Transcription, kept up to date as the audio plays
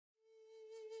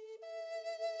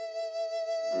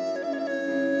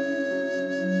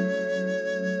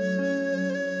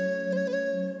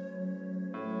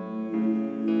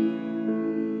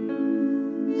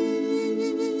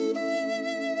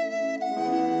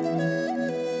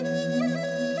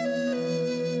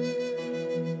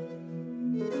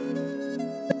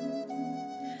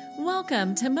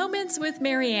Welcome to Moments with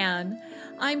Marianne.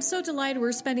 I'm so delighted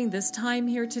we're spending this time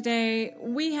here today.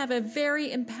 We have a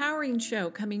very empowering show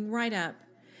coming right up.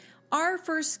 Our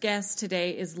first guest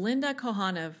today is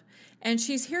linda-Kohanov, and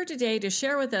she's here today to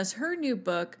share with us her new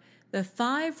book, The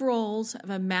 5 Roles of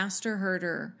a Master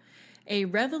Herder, a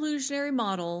revolutionary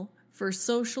model for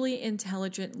socially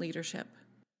intelligent leadership.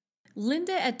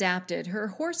 Linda adapted her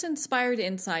horse-inspired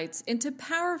insights into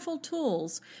powerful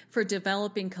tools for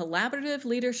developing collaborative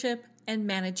leadership and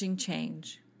managing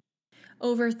change.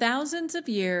 Over thousands of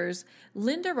years,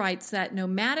 Linda writes that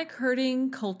nomadic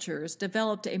herding cultures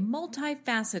developed a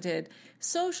multifaceted,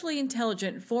 socially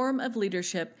intelligent form of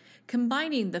leadership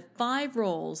combining the 5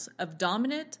 roles of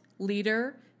dominant,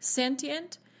 leader,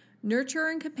 sentient,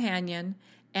 nurturer and companion,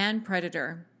 and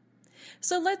predator.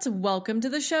 So let's welcome to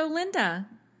the show, Linda.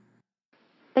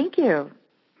 Thank you.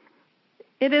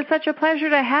 It is such a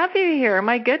pleasure to have you here.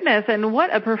 My goodness, and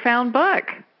what a profound book.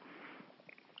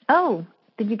 Oh,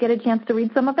 did you get a chance to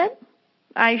read some of it?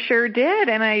 I sure did,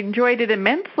 and I enjoyed it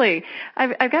immensely.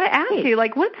 I've got to ask you,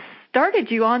 what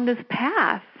started you on this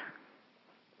path?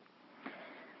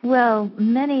 Well,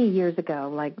 many years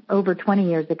ago, over 20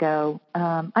 years ago,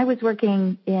 I was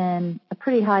working in a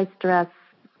pretty high-stress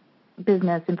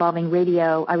business involving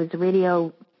radio. I was a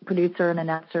radio producer and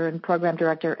announcer and program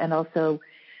director, and also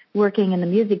working in the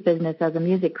music business as a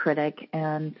music critic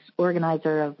and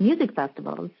organizer of music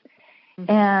festivals. Mm-hmm.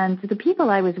 And the people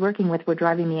I was working with were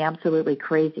driving me absolutely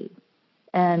crazy.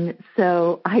 And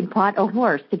so I bought a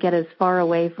horse to get as far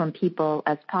away from people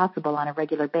as possible on a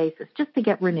regular basis, just to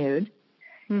get renewed.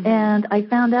 Mm-hmm. And I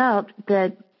found out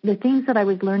that the things that I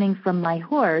was learning from my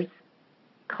horse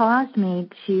caused me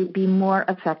to be more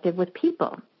effective with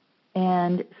people.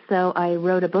 And so I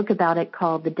wrote a book about it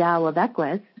called The Tao of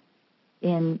Equus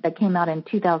that came out in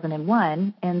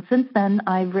 2001. And since then,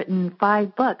 I've written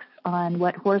 5 books on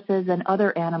what horses and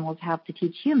other animals have to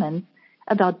teach humans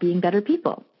about being better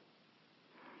people.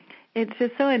 It's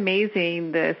just so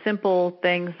amazing, the simple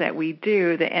things that we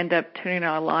do that end up turning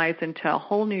our lives into a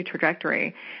whole new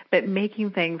trajectory, but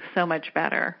making things so much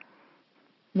better.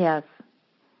 Yes.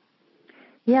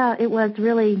 Yeah, it was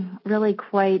really, really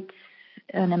quite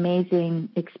an amazing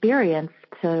experience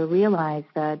to realize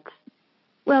that,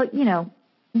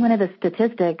 one of the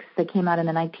statistics that came out in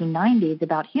the 1990s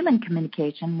about human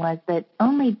communication was that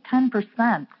only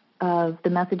 10% of the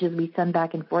messages we send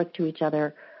back and forth to each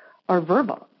other are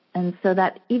verbal. And so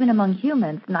that even among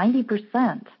humans,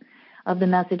 90% of the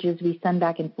messages we send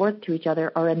back and forth to each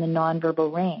other are in the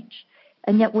nonverbal range.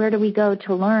 And yet where do we go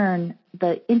to learn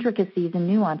the intricacies and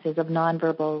nuances of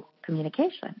nonverbal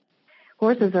communication?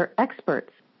 Horses are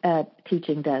experts at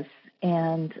teaching this,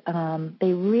 and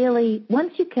they really,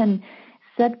 once you can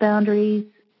set boundaries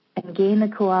and gain the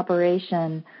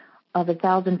cooperation of a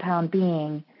 1,000-pound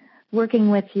being, working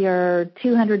with your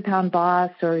 200-pound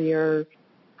boss or your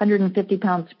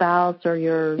 150-pound spouse or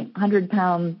your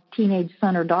 100-pound teenage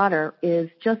son or daughter is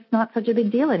just not such a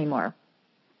big deal anymore.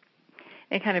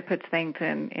 It kind of puts things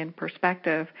in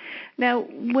perspective. Now,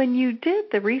 when you did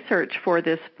the research for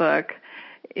this book,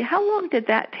 how long did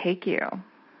that take you?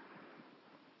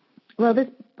 Well, this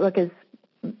book is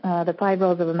The 5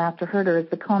 Roles of a Master Herder is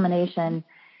the culmination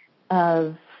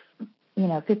of,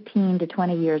 15 to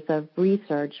 20 years of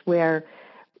research, where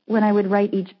when I would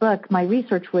write each book, my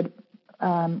research would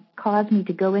cause me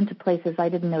to go into places I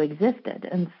didn't know existed.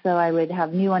 And so I would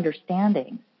have new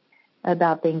understandings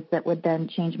about things that would then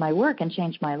change my work and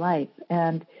change my life.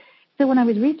 And so when I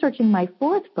was researching my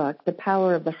 4th book, The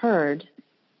Power of the Herd,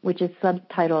 which is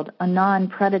subtitled A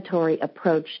Non-Predatory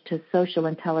Approach to Social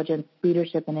Intelligence,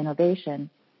 Leadership, and Innovation,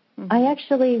 mm-hmm. I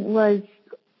actually was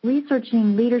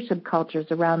researching leadership cultures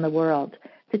around the world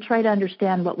to try to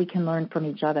understand what we can learn from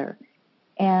each other.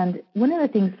 And one of the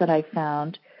things that I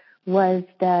found was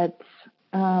that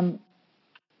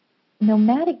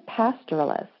nomadic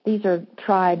pastoralists, these are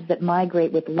tribes that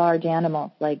migrate with large animals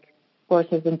like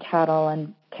horses and cattle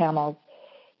and camels,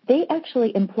 they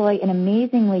actually employ an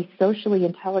amazingly socially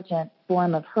intelligent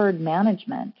form of herd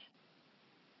management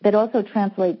that also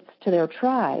translates to their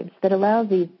tribes, that allows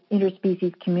these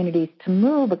interspecies communities to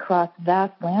move across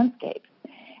vast landscapes.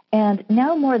 And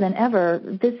now more than ever,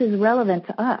 this is relevant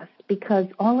to us because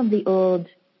all of the old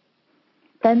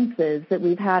fences that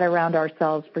we've had around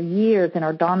ourselves for years in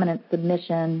our dominant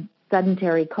submission,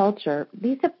 sedentary culture,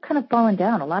 these have kind of fallen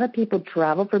down. A lot of people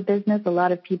travel for business. A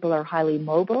lot of people are highly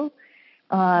mobile.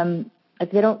 If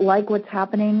they don't like what's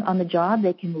happening on the job,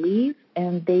 they can leave.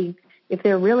 And if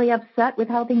they're really upset with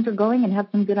how things are going and have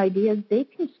some good ideas, they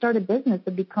can start a business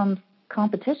that becomes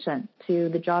competition to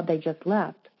the job they just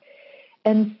left.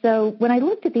 And so when I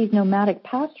looked at these nomadic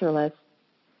pastoralists,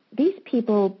 these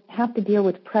people have to deal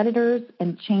with predators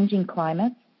and changing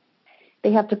climates.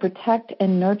 They have to protect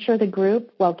and nurture the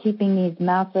group while keeping these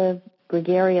massive,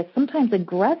 gregarious, sometimes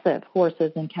aggressive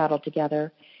horses and cattle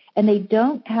together. And they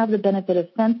don't have the benefit of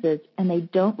fences, and they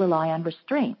don't rely on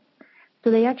restraint. So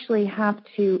they actually have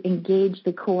to engage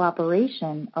the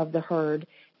cooperation of the herd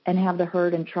and have the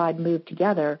herd and tribe move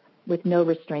together with no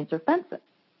restraints or fences.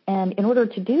 And in order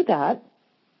to do that,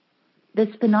 this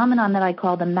phenomenon that I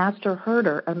call the master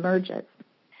herder emerges.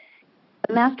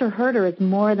 The master herder is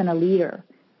more than a leader.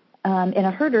 And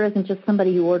a herder isn't just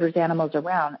somebody who orders animals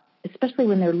around, especially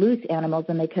when they're loose animals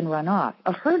and they can run off.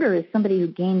 A herder is somebody who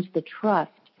gains the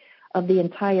trust of the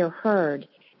entire herd.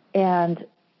 And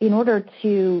in order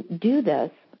to do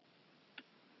this,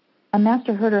 a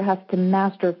master herder has to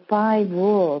master 5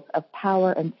 roles of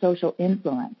power and social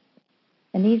influence.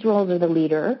 And these roles are the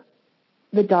leader,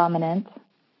 the dominant,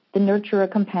 the nurturer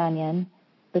companion,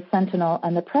 the sentinel,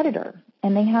 and the predator.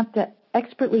 And they have to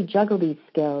expertly juggle these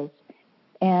skills.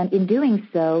 And in doing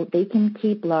so, they can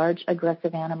keep large,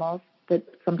 aggressive animals that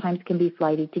sometimes can be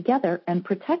flighty together and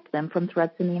protect them from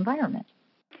threats in the environment.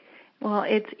 Well,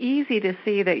 it's easy to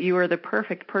see that you are the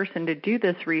perfect person to do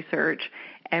this research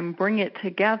and bring it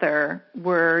together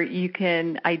where you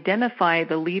can identify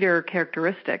the leader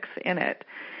characteristics in it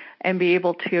and be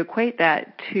able to equate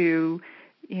that to,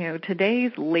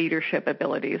 today's leadership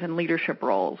abilities and leadership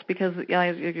roles, because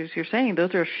as you're saying,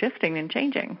 those are shifting and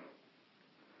changing.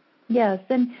 Yes,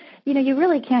 and you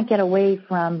really can't get away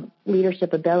from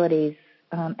leadership abilities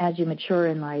as you mature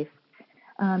in life,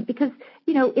 because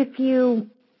if you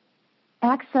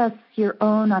access your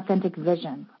own authentic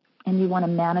vision and you want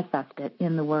to manifest it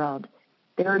in the world,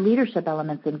 there are leadership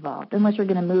elements involved. Unless you're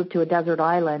going to move to a desert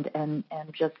island and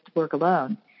just work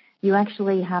alone, you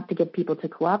actually have to get people to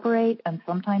cooperate, and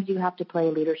sometimes you have to play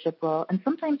a leadership role, and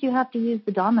sometimes you have to use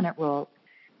the dominant role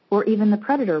or even the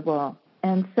predator role.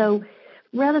 And so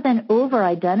rather than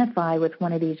over-identify with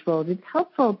one of these roles, it's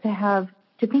helpful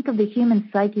to think of the human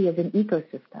psyche as an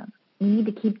ecosystem. We need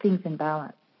to keep things in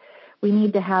balance. We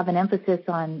need to have an emphasis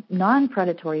on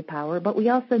non-predatory power, but we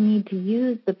also need to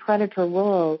use the predator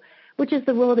role, which is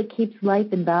the role that keeps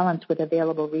life in balance with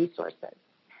available resources.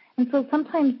 And so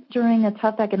sometimes during a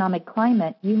tough economic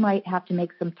climate, you might have to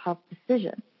make some tough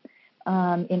decisions.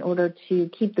 In order to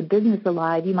keep the business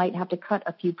alive, you might have to cut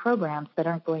a few programs that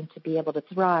aren't going to be able to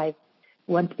thrive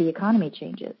once the economy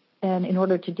changes. And in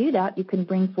order to do that, you can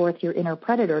bring forth your inner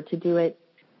predator to do it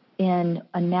in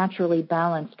a naturally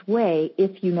balanced way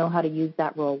if you know how to use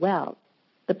that role well.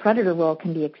 The predator role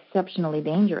can be exceptionally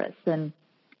dangerous, and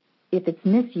if it's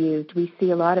misused, we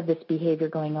see a lot of this behavior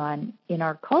going on in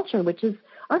our culture,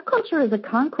 our culture is a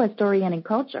conquest-oriented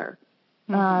culture.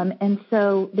 And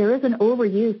so there is an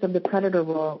overuse of the predator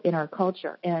role in our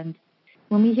culture. And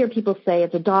when we hear people say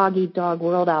it's a dog-eat-dog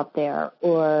world out there,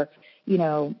 or,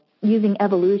 using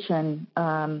evolution,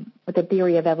 the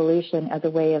theory of evolution as a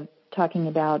way of talking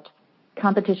about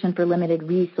competition for limited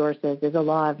resources is a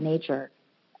law of nature.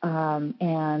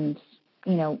 And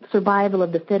survival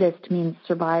of the fittest means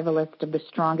survivalist of the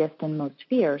strongest and most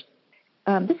fierce.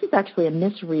 This is actually a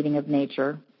misreading of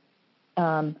nature.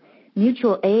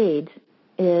 Mutual aid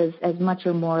is as much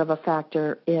or more of a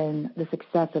factor in the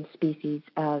success of species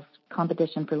as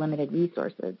competition for limited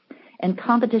resources. And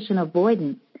competition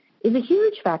avoidance is a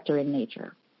huge factor in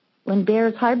nature. When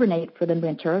bears hibernate for the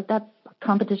winter, that's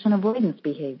competition avoidance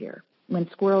behavior. When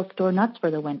squirrels store nuts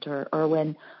for the winter, or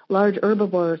when large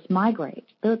herbivores migrate,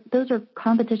 those are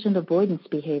competition avoidance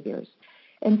behaviors.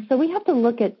 And so we have to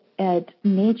look at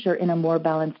nature in a more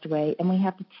balanced way, and we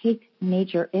have to take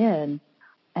nature in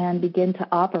and begin to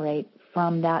operate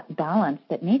from that balance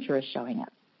that nature is showing us.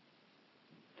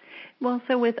 Well,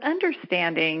 so with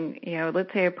understanding,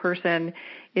 let's say a person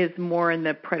is more in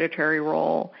the predatory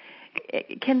role,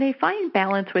 can they find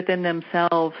balance within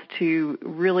themselves to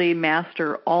really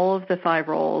master all of the 5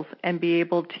 roles and be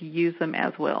able to use them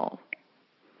as will?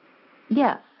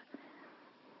 Yes.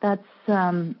 That's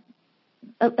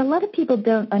a lot of people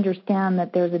don't understand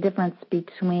that there's a difference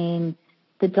between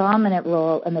the dominant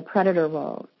role and the predator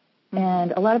role.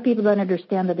 And a lot of people don't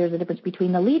understand that there's a difference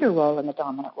between the leader role and the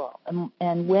dominant role,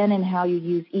 and when and how you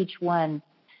use each one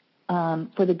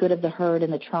for the good of the herd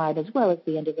and the tribe as well as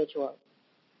the individual.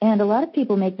 And a lot of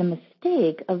people make the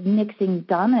mistake of mixing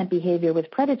dominant behavior with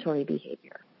predatory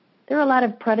behavior. There are a lot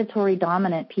of predatory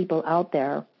dominant people out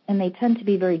there, and they tend to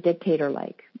be very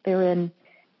dictator-like. They're in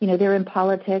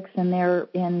politics, and they're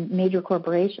in major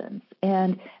corporations.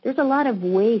 And there's a lot of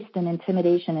waste and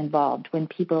intimidation involved when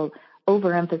people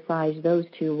overemphasize those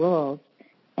 2 roles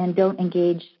and don't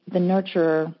engage the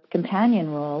nurturer companion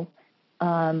role,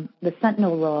 the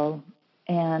sentinel role,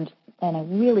 and a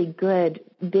really good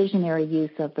visionary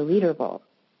use of the leader role.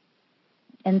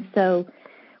 And so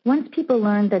once people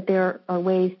learn that there are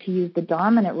ways to use the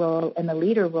dominant role and the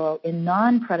leader role in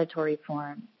non-predatory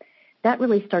form, that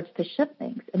really starts to shift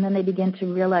things. And then they begin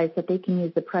to realize that they can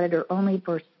use the predator only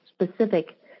for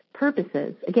specific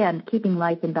purposes, again, keeping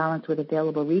life in balance with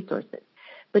available resources.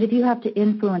 But if you have to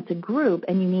influence a group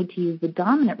and you need to use the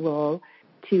dominant role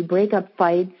to break up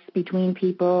fights between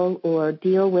people or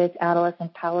deal with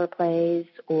adolescent power plays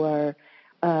or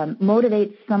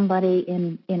motivate somebody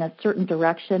in a certain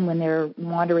direction when they're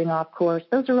wandering off course,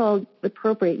 those are all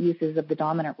appropriate uses of the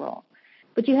dominant role.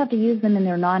 But you have to use them in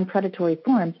their non-predatory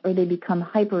forms or they become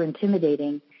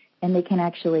hyper-intimidating and they can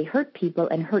actually hurt people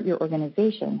and hurt your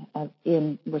organization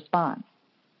in response.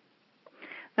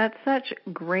 That's such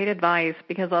great advice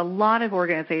because a lot of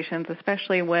organizations,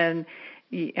 especially when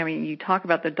you talk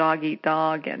about the dog eat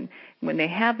dog, and when they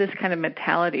have this kind of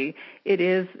mentality, it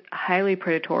is highly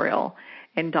predatorial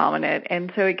and dominant,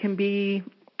 and so it can be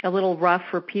a little rough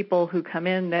for people who come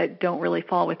in that don't really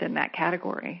fall within that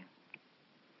category.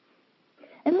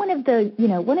 And one of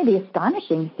the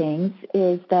astonishing things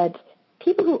is that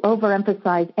people who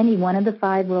overemphasize any one of the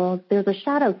 5 roles, there's a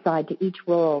shadow side to each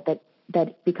role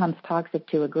that becomes toxic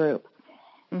to a group.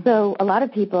 Mm-hmm. So for a lot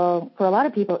of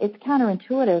people, it's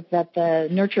counterintuitive that the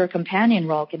nurturer companion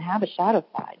role can have a shadow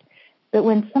side. But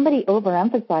when somebody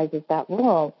overemphasizes that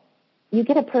role, you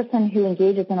get a person who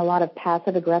engages in a lot of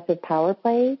passive-aggressive power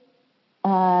plays.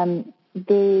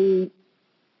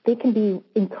 They can be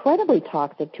incredibly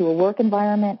toxic to a work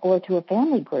environment or to a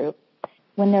family group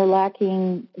when they're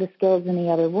lacking the skills in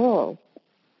the other roles.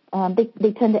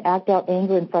 They tend to act out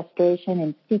anger and frustration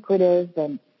in secretive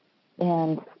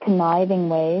and conniving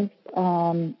ways.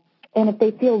 And if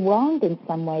they feel wronged in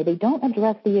some way, they don't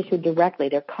address the issue directly.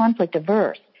 They're conflict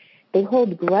averse. They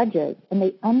hold grudges, and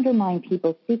they undermine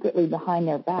people secretly behind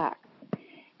their backs.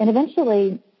 And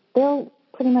eventually, they'll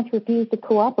pretty much refuse to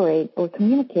cooperate or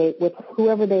communicate with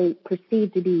whoever they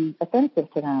perceive to be offensive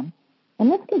to them.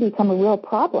 And this can become a real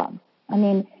problem. I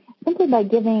mean, simply by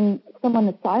giving someone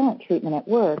the silent treatment at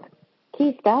work,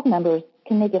 key staff members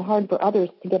can make it hard for others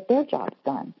to get their jobs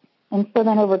done. And so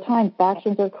then over time,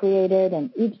 factions are created,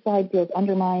 and each side feels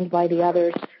undermined by the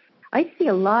others. I see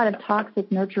a lot of toxic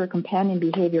nurturer companion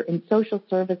behavior in social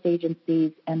service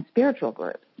agencies and spiritual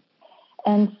groups.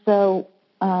 And so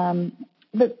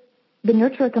the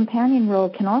nurturer companion role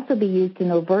can also be used in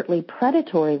overtly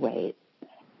predatory ways.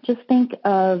 Just think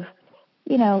of,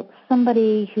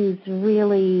 somebody who's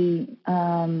really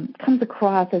comes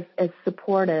across as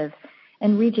supportive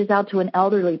and reaches out to an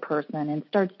elderly person and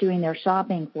starts doing their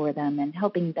shopping for them and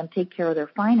helping them take care of their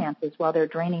finances while they're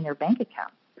draining their bank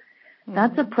account. Mm-hmm.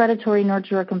 That's a predatory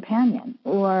nurturer companion.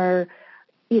 Or,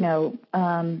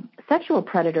 sexual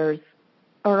predators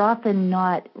are often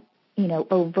not,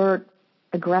 overt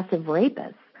aggressive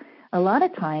rapists. A lot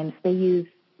of times they use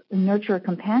the nurturer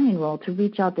companion role to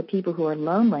reach out to people who are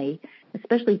lonely,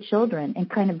 especially children, and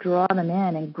kind of draw them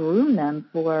in and groom them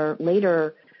for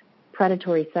later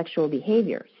predatory sexual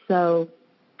behavior. So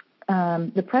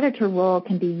the predator role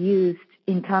can be used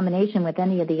in combination with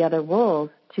any of the other roles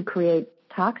to create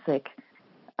toxic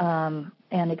and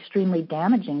extremely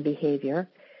damaging behavior.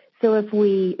 So if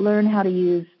we learn how to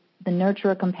use the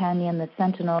nurturer companion, the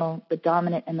sentinel, the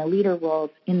dominant, and the leader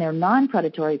roles in their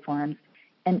non-predatory forms,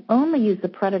 and only use the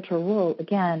predator role,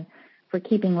 again, for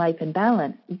keeping life in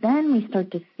balance, then we start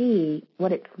to see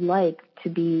what it's like to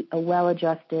be a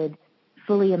well-adjusted,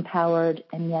 fully empowered,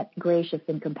 and yet gracious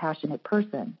and compassionate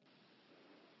person.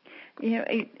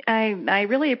 I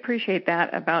really appreciate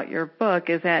that about your book,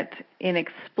 is that in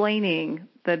explaining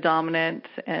the dominant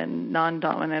and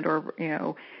non-dominant or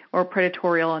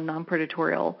predatorial and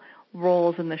non-predatorial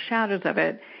roles and the shadows of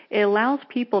it, it allows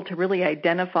people to really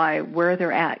identify where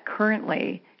they're at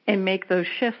currently and make those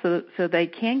shifts so they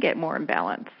can get more in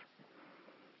balance.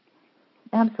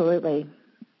 Absolutely.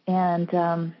 And,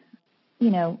 for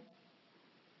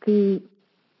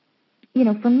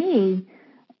me,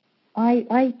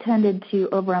 I tended to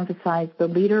overemphasize the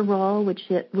leader role, which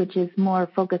is more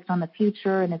focused on the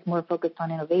future and is more focused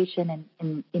on innovation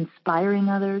and inspiring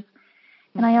others.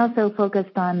 And I also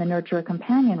focused on the nurturer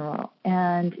companion role.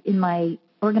 And in my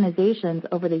organizations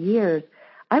over the years,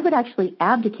 I would actually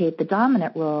abdicate the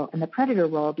dominant role and the predator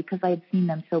role because I had seen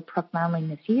them so profoundly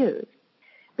misused.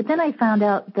 But then I found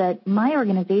out that my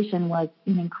organization was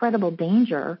in incredible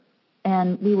danger,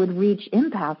 and we would reach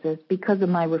impasses because of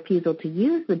my refusal to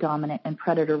use the dominant and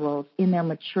predator roles in their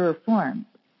mature forms.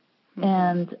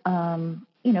 Mm-hmm. And,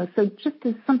 so just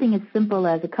as something as simple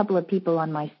as a couple of people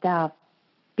on my staff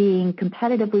being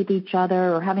competitive with each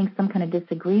other or having some kind of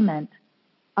disagreement,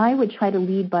 I would try to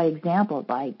lead by example,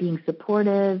 by being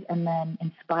supportive and then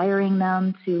inspiring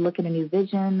them to look at a new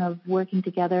vision of working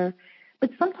together. But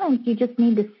sometimes you just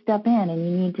need to step in and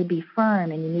you need to be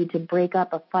firm and you need to break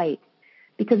up a fight.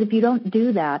 Because if you don't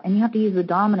do that, and you have to use the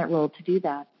dominant role to do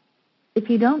that, if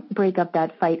you don't break up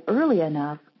that fight early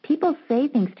enough, people say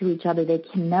things to each other they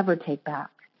can never take back.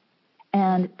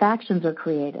 And factions are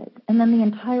created. And then the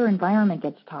entire environment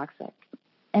gets toxic.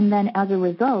 And then as a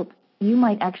result, you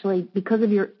might actually, because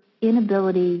of your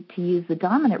inability to use the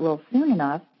dominant role soon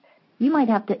enough, you might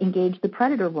have to engage the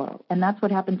predator role. And that's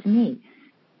what happened to me.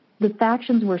 The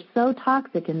factions were so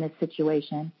toxic in this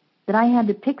situation that I had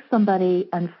to pick somebody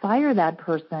and fire that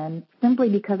person simply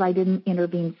because I didn't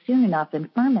intervene soon enough and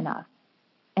firm enough.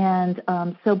 And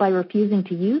so by refusing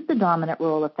to use the dominant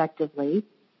role effectively,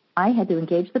 I had to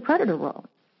engage the predator role.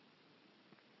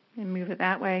 And move it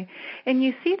that way. And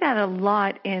you see that a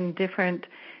lot in different,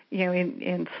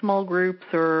 in small groups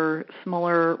or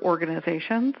smaller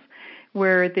organizations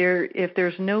where if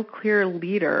there's no clear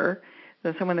leader,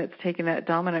 someone that's taking that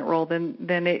dominant role, then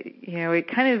it,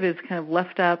 it is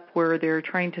left up where they're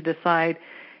trying to decide,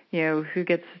 who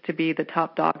gets to be the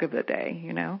top dog of the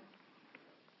day,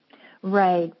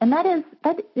 Right. And that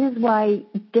is why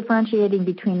differentiating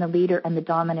between the leader and the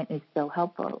dominant is so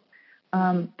helpful.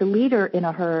 The leader in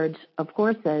a herd of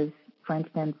horses, for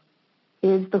instance,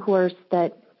 is the horse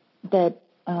that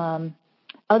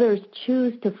others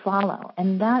choose to follow.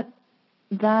 And that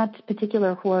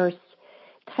particular horse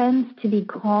tends to be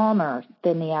calmer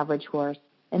than the average horse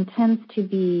and tends to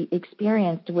be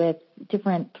experienced with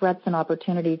different threats and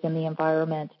opportunities in the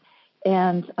environment.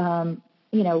 And,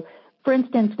 for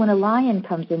instance, when a lion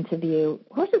comes into view,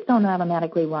 horses don't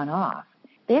automatically run off.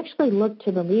 They actually look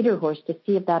to the leader horse to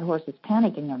see if that horse is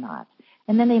panicking or not.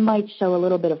 And then they might show a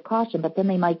little bit of caution, but then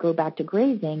they might go back to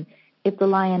grazing if the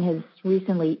lion has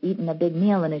recently eaten a big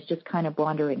meal and is just kind of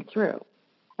wandering through.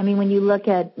 I mean, when you look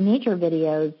at nature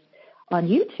videos on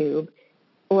YouTube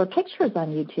or pictures on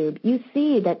YouTube, you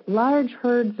see that large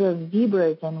herds of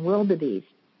zebras and wildebeest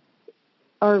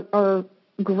are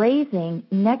grazing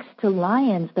next to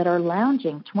lions that are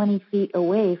lounging 20 feet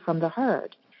away from the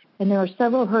herd. And there are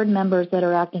several herd members that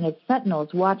are acting as sentinels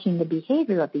watching the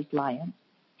behavior of these lions.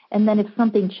 And then if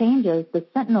something changes, the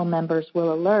sentinel members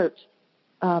will alert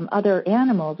other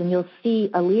animals, and you'll see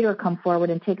a leader come forward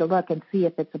and take a look and see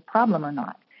if it's a problem or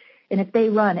not. And if they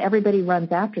run, everybody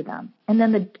runs after them. And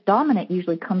then the dominant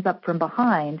usually comes up from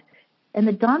behind, and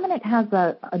the dominant has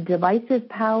a divisive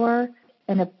power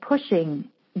and a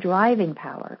driving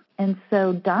power. And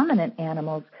so dominant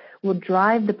animals will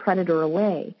drive the predator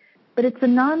away. But it's a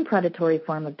non-predatory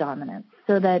form of dominance,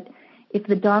 so that if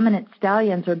the dominant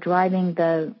stallions are driving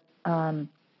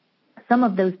some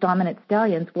of those dominant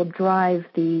stallions will drive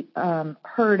the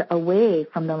herd away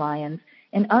from the lions,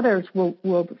 and others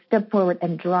will step forward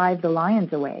and drive the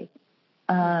lions away.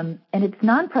 And it's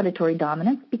non-predatory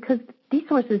dominance because these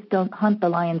horses don't hunt the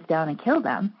lions down and kill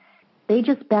them. They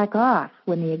just back off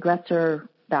when the aggressor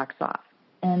backs off.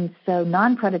 And so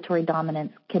non-predatory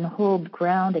dominance can hold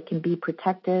ground. It can be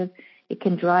protective. It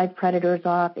can drive predators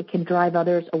off. It can drive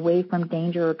others away from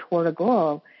danger or toward a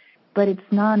goal. But it's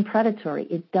non-predatory.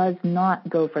 It does not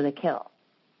go for the kill.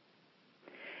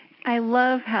 I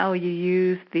love how you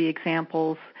use the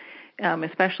examples,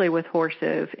 especially with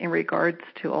horses, in regards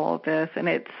to all of this. And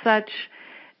it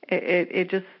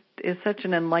just is such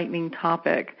an enlightening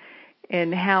topic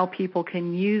in how people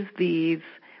can use these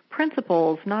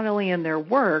principles not only in their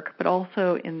work but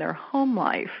also in their home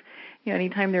life.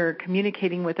 Anytime they're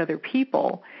communicating with other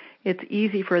people, it's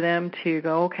easy for them to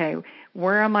go, okay,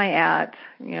 where am I at?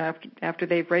 After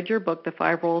they've read your book, The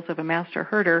 5 Roles of a Master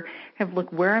Herder, have look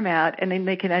where I'm at, and then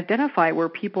they can identify where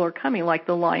people are coming, like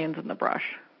the lions in the brush.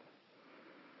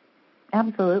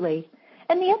 Absolutely.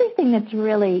 And the other thing that's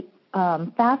really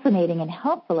fascinating and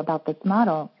helpful about this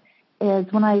model is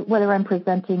whether I'm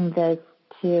presenting this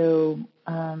to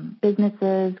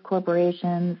businesses,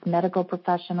 corporations, medical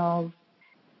professionals,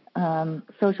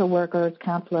 social workers,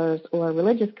 counselors, or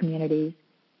religious communities,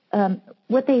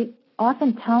 what they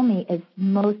often tell me is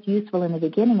most useful in the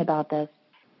beginning about this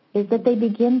is that they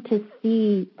begin to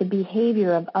see the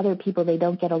behavior of other people they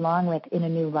don't get along with in a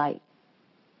new light.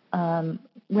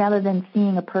 Rather than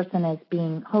seeing a person as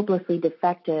being hopelessly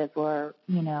defective or,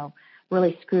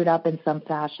 really screwed up in some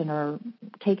fashion or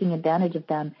taking advantage of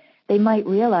them, they might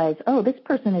realize, oh, this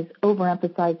person is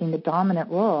overemphasizing the dominant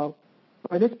role,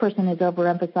 or this person is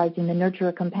overemphasizing the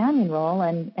nurturer-companion role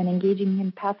and engaging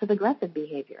in passive-aggressive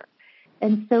behavior.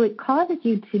 And so it causes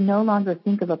you to no longer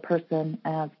think of a person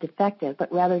as defective,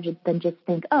 but rather than just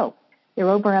think, oh, they're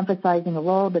overemphasizing a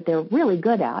role that they're really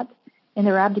good at, and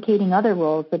they're abdicating other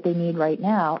roles that they need right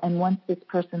now. And once this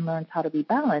person learns how to be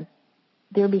balanced,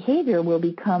 their behavior will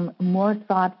become more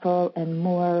thoughtful and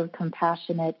more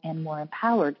compassionate and more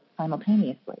empowered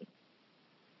simultaneously.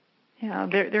 Yeah,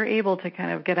 they're able to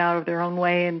kind of get out of their own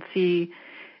way and see,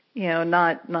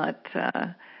 not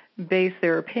base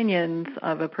their opinions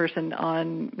of a person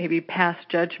on maybe past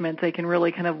judgments. They can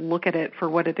really kind of look at it for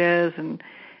what it is and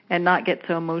not get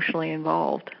so emotionally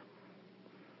involved.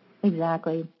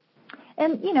 Exactly.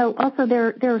 And, also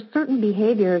there are certain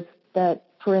behaviors that,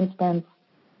 for instance,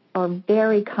 are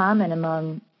very common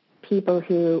among people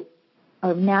who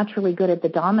are naturally good at the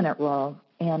dominant role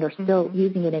and are still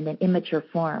using it in an immature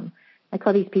form. I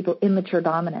call these people immature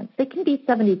dominants. They can be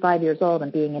 75 years old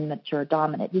and being immature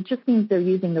dominant. It just means they're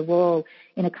using the role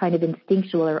in a kind of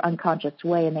instinctual or unconscious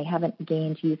way, and they haven't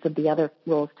gained use of the other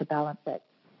roles to balance it.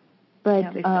 But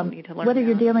whether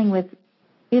you're dealing with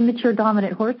immature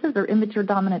dominant horses or immature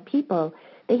dominant people,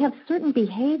 they have certain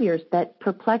behaviors that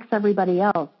perplex everybody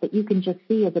else that you can just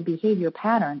see as a behavior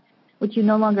pattern, which you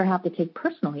no longer have to take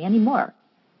personally anymore.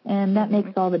 And that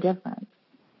makes all the difference.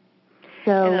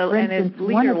 So, for instance, and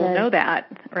a leader will know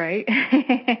that, right?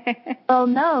 Well,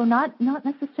 no, not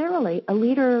necessarily. A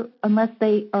leader, unless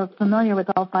they are familiar with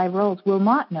all 5 roles, will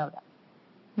not know that.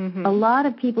 Mm-hmm. A lot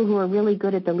of people who are really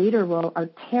good at the leader role are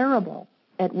terrible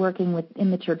at working with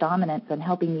immature dominance and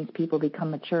helping these people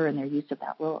become mature in their use of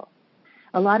that role.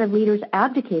 A lot of leaders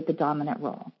abdicate the dominant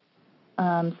role.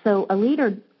 So a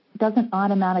leader doesn't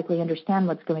automatically understand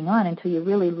what's going on until you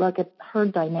really look at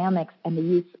herd dynamics and the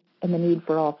use and the need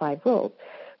for all 5 roles,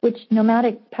 which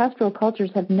nomadic pastoral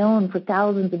cultures have known for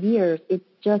thousands of years. It's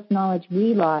just knowledge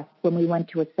we lost when we went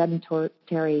to a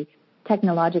sedentary,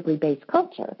 technologically based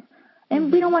culture.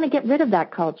 And we don't want to get rid of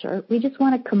that culture. We just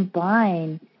want to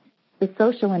combine the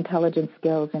social intelligence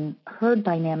skills and herd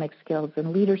dynamic skills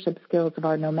and leadership skills of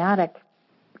our nomadic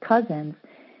cousins.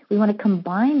 We want to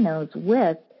combine those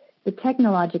with the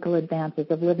technological advances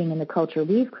of living in the culture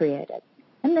we've created.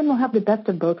 And then we'll have the best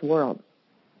of both worlds.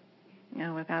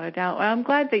 Yeah, without a doubt. Well, I'm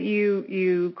glad that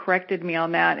you corrected me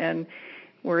on that and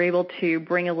were able to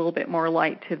bring a little bit more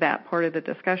light to that part of the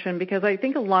discussion, because I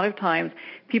think a lot of times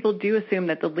people do assume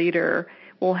that the leader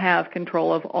will have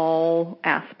control of all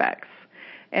aspects.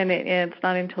 And it's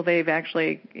not until they've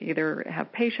actually either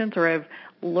have patience or have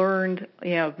learned,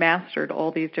 mastered all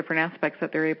these different aspects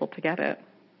that they're able to get it.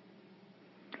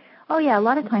 Oh, yeah. A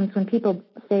lot of times when people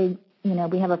say,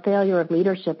 we have a failure of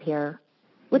leadership here,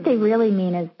 what they really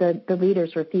mean is the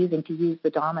leader's refusing to use the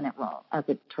dominant role, as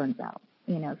it turns out.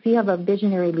 If you have a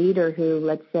visionary leader who,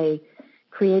 let's say,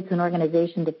 creates an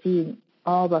organization to feed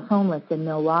all the homeless in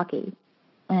Milwaukee,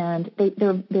 and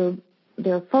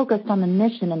they're focused on the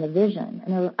mission and the vision,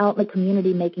 and they're out in the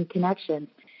community making connections.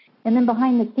 And then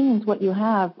behind the scenes, what you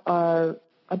have are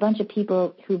a bunch of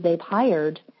people who they've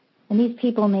hired, and these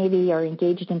people maybe are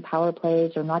engaged in power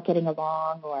plays or not getting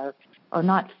along or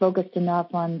not focused enough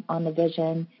on the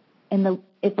vision. And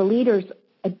if a leader's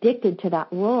addicted to that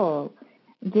role,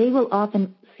 they will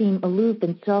often seem aloof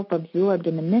and self-absorbed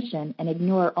in the mission and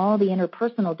ignore all the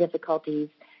interpersonal difficulties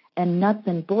and nuts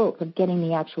and bolts of getting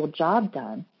the actual job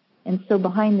done. And so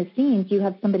behind the scenes, you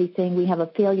have somebody saying we have a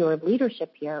failure of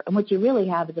leadership here, and what you really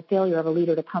have is a failure of a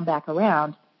leader to come back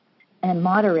around and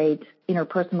moderate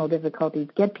interpersonal difficulties,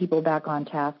 get people back on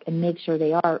task, and make sure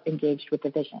they are engaged with the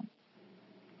vision.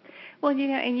 Well,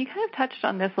 and you kind of touched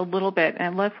on this a little bit, and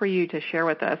I'd love for you to share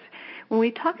with us. When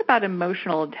we talk about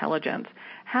emotional intelligence,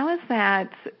 how is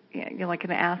that like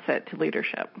an asset to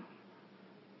leadership?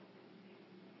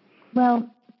 Well,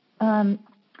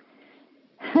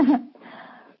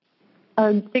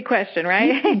 big question,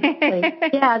 right?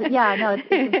 No,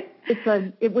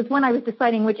 it was one I was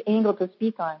deciding which angle to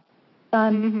speak on.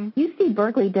 UC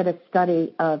Berkeley did a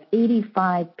study of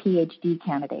 85 PhD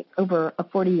candidates over a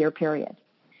 40-year period,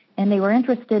 and they were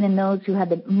interested in those who had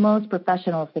the most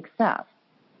professional success.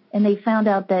 And they found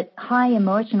out that high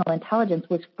emotional intelligence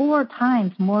was 4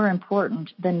 times more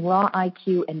important than raw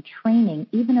IQ and training,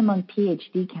 even among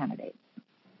PhD candidates.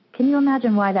 Can you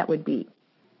imagine why that would be?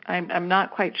 I'm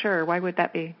not quite sure. Why would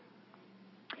that be?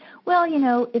 Well,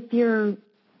 if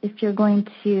you're going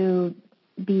to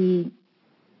be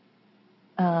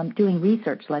doing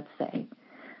research, let's say,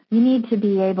 you need to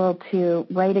be able to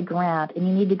write a grant, and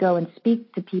you need to go and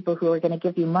speak to people who are going to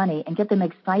give you money and get them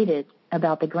excited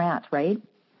about the grant, right?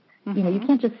 You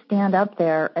can't just stand up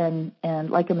there and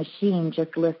like a machine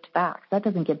just list facts. That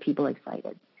doesn't get people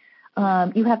excited.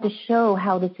 You have to show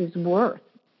how this is worth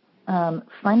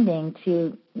funding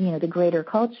to, the greater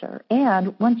culture.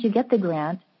 And once you get the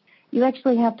grant, you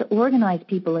actually have to organize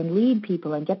people and lead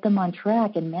people and get them on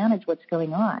track and manage what's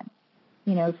going on.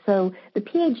 So the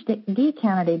PhD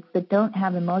candidates that don't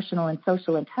have emotional and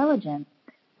social intelligence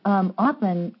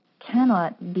often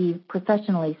cannot be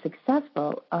professionally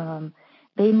successful.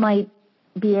 They might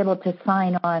be able to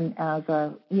sign on as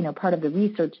a, part of the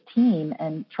research team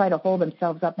and try to hold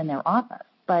themselves up in their office,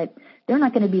 but they're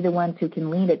not going to be the ones who can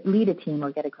lead a team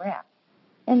or get a grant.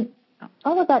 And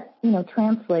all of that,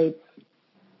 translates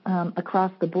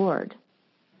across the board,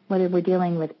 whether we're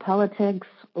dealing with politics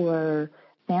or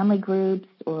family groups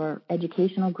or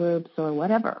educational groups or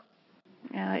whatever.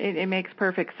 Yeah, it makes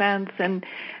perfect sense. And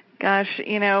gosh,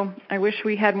 I wish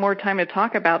we had more time to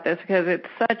talk about this because it's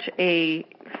such a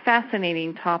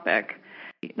fascinating topic.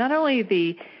 Not only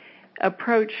the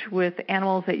approach with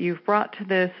animals that you've brought to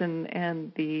this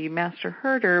and the master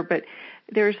herder, but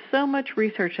there's so much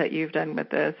research that you've done with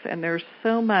this, and there's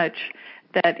so much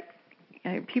that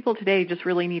people today just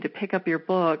really need to pick up your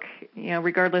book,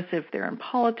 regardless if they're in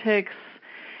politics,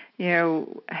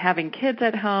 having kids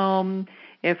at home,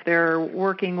 if they're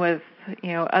working with,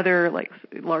 other like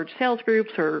large sales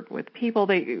groups or with people.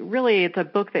 It's a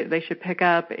book that they should pick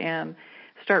up and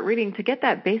start reading to get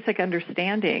that basic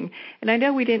understanding. And I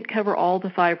know we didn't cover all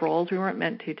the 5 roles. We weren't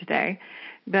meant to today,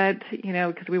 but,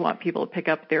 because we want people to pick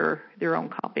up their own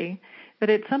copy.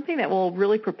 But it's something that will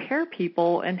really prepare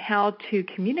people in how to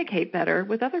communicate better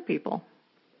with other people.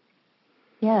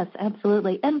 Yes,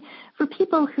 absolutely. And for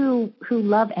people who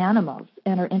love animals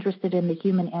and are interested in the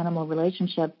human-animal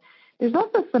relationship, there's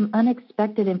also some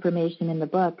unexpected information in the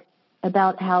book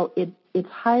about how it's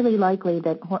highly likely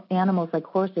that animals like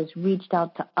horses reached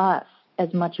out to us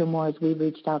as much or more as we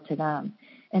reached out to them,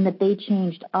 and that they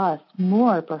changed us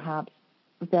more perhaps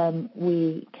than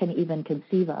we can even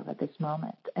conceive of at this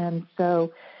moment. And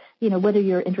so, whether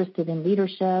you're interested in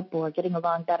leadership or getting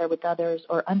along better with others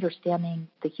or understanding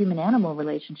the human-animal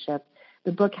relationship,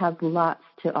 the book has lots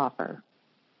to offer.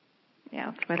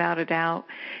 Yes, without a doubt.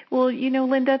 Well,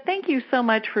 Linda, thank you so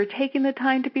much for taking the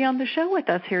time to be on the show with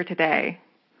us here today.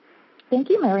 Thank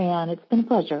you, Marianne. It's been a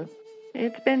pleasure.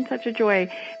 It's been such a joy.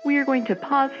 We are going to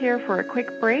pause here for a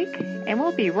quick break, and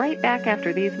we'll be right back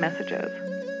after these messages.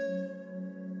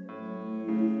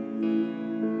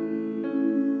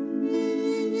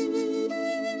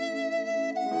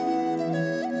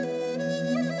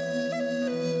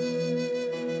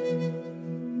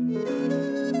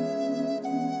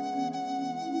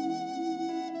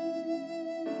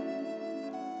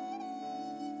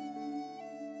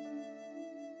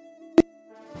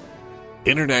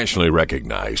 Internationally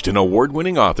recognized and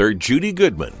award-winning author Judy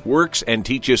Goodman works and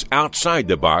teaches outside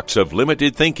the box of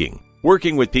limited thinking.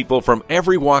 Working with people from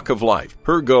every walk of life,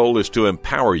 her goal is to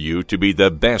empower you to be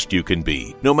the best you can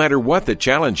be, no matter what the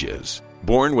challenge is.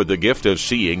 Born with the gift of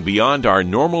seeing beyond our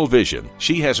normal vision,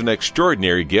 she has an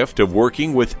extraordinary gift of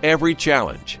working with every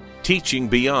challenge. Teaching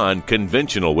beyond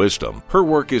conventional wisdom, her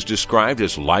work is described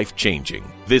as life-changing.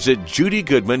 Visit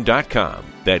judygoodman.com.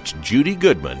 That's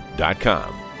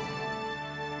judygoodman.com.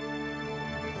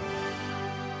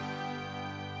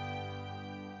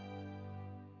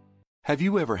 Have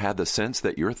you ever had the sense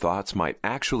that your thoughts might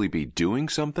actually be doing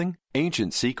something?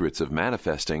 Ancient secrets of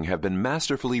manifesting have been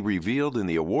masterfully revealed in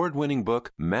the award-winning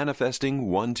book Manifesting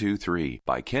 1-2-3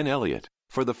 by Ken Elliott.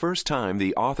 For the first time,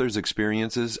 the author's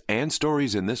experiences and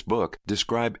stories in this book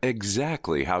describe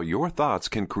exactly how your thoughts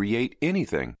can create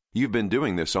anything. You've been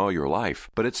doing this all your life,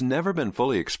 but it's never been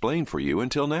fully explained for you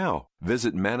until now.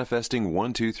 Visit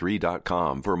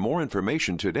manifesting123.com for more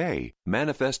information today.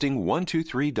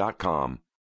 Manifesting123.com.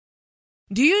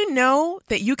 Do you know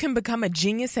that you can become a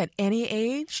genius at any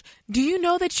age? Do you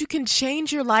know that you can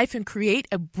change your life and create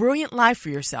a brilliant life for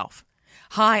yourself?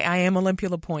 Hi, I am Olympia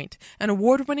LaPointe, an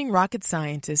award-winning rocket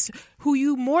scientist who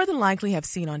you more than likely have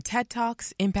seen on TED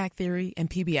Talks, Impact Theory, and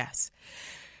PBS.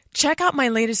 Check out my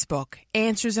latest book,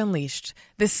 Answers Unleashed,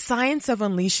 The Science of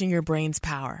Unleashing Your Brain's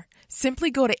Power.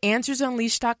 Simply go to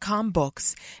AnswersUnleashed.com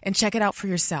books and check it out for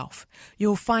yourself.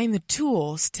 You'll find the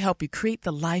tools to help you create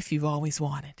the life you've always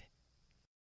wanted.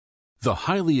 The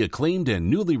highly acclaimed and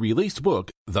newly released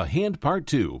book, The Hand Part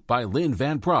 2 by Lynn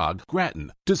Van Prague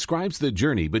Grattan, describes the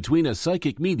journey between a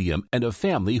psychic medium and a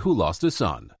family who lost a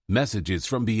son. Messages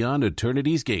from Beyond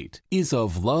Eternity's Gate is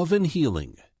of love and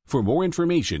healing. For more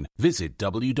information, visit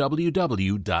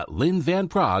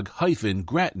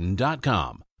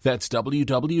www.lynnvanprague-grattan.com. That's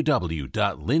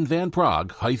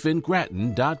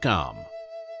www.lynnvanprague-grattan.com.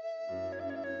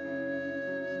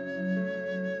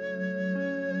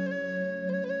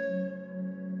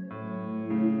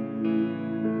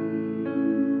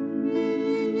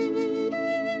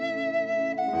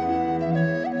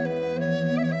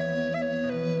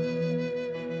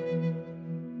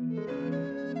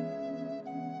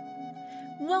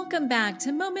 Welcome back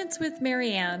to Moments with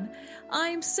Marianne.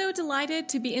 I'm so delighted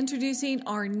to be introducing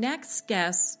our next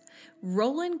guest,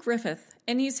 Roland Griffith,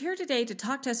 and he's here today to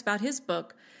talk to us about his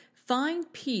book, Find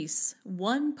Peace,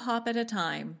 One Pop at a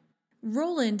Time.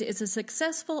 Roland is a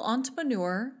successful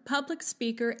entrepreneur, public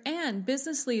speaker, and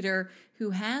business leader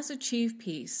who has achieved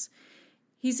peace.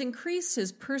 He's increased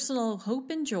his personal hope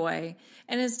and joy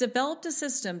and has developed a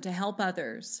system to help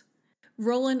others.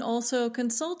 Roland also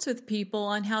consults with people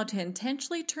on how to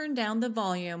intentionally turn down the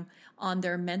volume on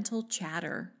their mental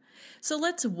chatter. So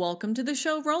let's welcome to the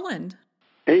show, Roland.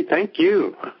 Hey, thank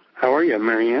you. How are you,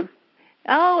 Marianne?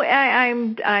 Oh,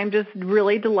 I'm just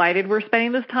really delighted we're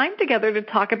spending this time together to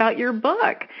talk about your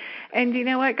book. And you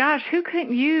know what? Gosh, who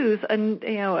couldn't use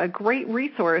a great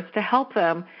resource to help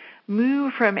them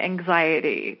move from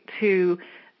anxiety to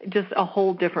just a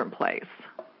whole different place?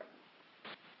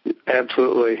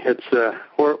 Absolutely. It's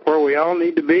where we all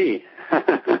need to be.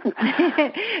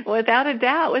 Without a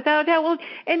doubt. Well,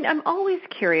 and I'm always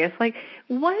curious,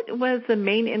 what was the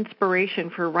main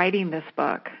inspiration for writing this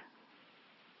book?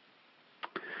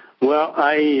 Well,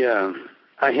 I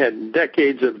had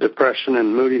decades of depression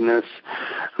and moodiness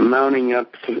mounting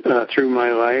up through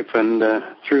my life and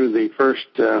through the first,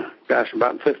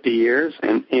 about 50 years,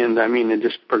 and I mean, it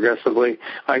just progressively.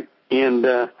 I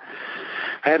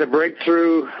had a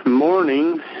breakthrough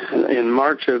morning in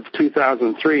March of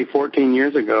 2003, 14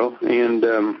 years ago,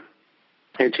 and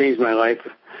it changed my life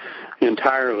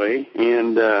entirely.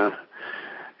 And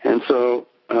so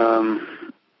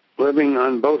living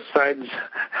on both sides,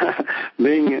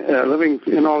 living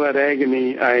in all that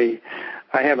agony, I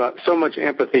have so much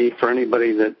empathy for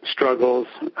anybody that struggles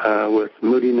with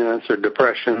moodiness or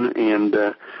depression,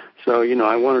 and so,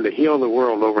 I wanted to heal the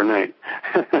world overnight.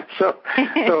 so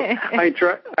I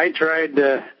tried,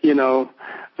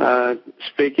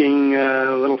 speaking,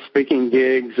 little speaking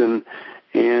gigs and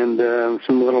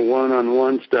some little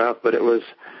one-on-one stuff, but it was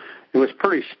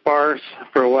pretty sparse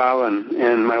for a while.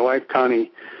 And my wife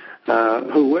Connie,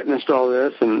 who witnessed all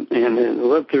this and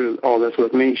lived through all this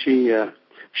with me,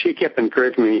 she kept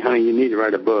encouraging me, honey, you need to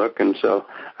write a book. And so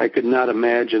I could not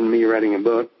imagine me writing a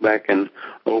book back in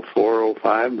 04,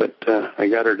 05, but I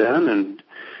got her done, and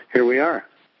here we are.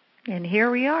 And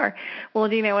here we are. Well,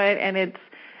 do you know what? And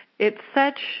it's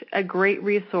such a great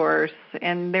resource,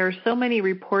 and there's so many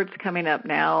reports coming up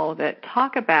now that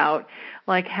talk about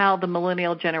how the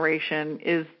millennial generation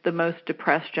is the most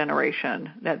depressed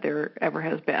generation that there ever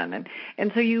has been.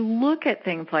 And so you look at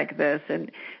things like this,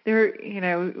 and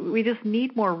we just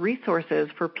need more resources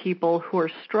for people who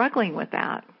are struggling with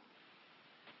that.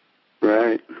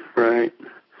 Right.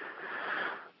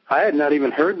 I had not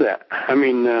even heard that. I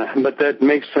mean, but that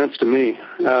makes sense to me,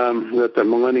 that the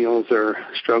millennials are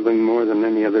struggling more than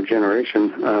any other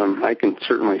generation. I can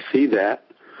certainly see that.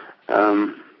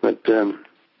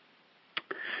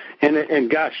 And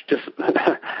gosh, just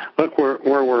look where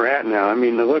we're at now. I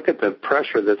mean, look at the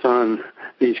pressure that's on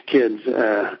these kids.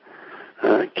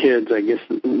 Kids, I guess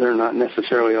they're not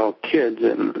necessarily all kids,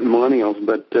 millennials,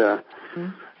 but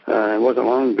it wasn't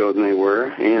long ago than they were.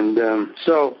 And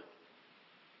so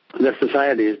the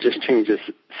society has just changed.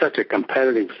 It's such a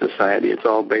competitive society. It's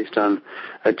all based on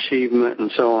achievement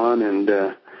and so on, and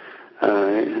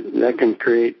that can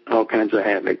create all kinds of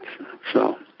habits.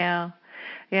 So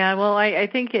Yeah, well, I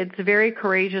think it's very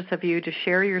courageous of you to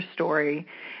share your story,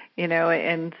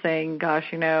 and saying,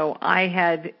 gosh, I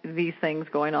had these things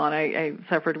going on. I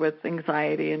suffered with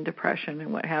anxiety and depression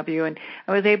and what have you, and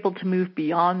I was able to move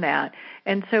beyond that.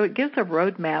 And so it gives a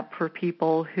roadmap for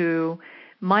people who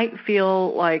might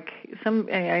feel like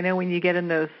I know when you get in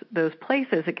those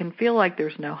places, it can feel like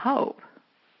there's no hope.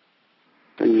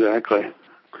 Exactly.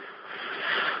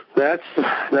 That's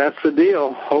the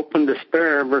deal. Hope and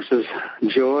despair versus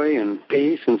joy and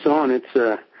peace and so on. It's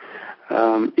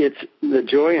the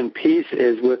joy and peace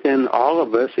is within all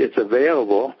of us. It's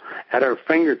available at our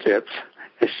fingertips.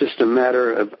 It's just a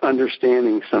matter of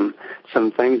understanding some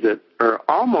things that are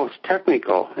almost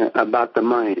technical about the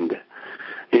mind,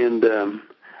 and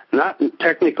not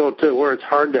technical to where it's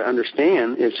hard to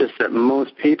understand. It's just that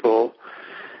most people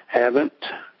haven't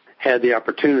had the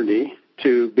opportunity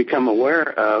to become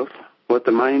aware of what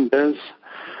the mind does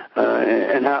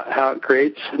and how it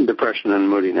creates depression and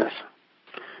moodiness.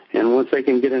 And once they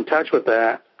can get in touch with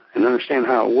that and understand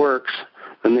how it works,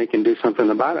 then they can do something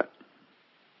about it.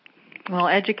 Well,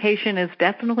 education is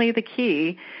definitely the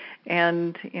key,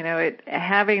 and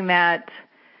having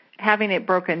it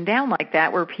broken down like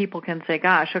that, where people can say,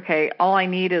 gosh, okay, all I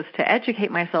need is to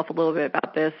educate myself a little bit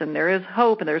about this, and there is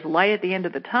hope, and there's light at the end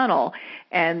of the tunnel,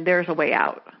 and there's a way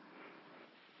out.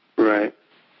 Right.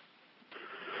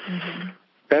 Mm-hmm.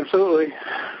 Absolutely.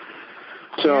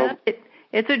 So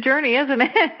it's a journey, isn't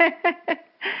it?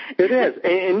 It is,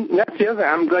 and that's the other.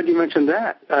 I'm glad you mentioned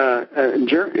that.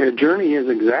 A journey is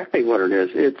exactly what it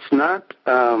is. It's not,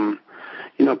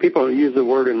 people use the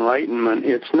word enlightenment.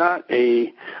 It's not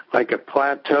like a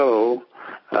plateau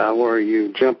where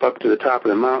you jump up to the top of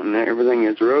the mountain and everything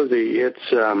is rosy.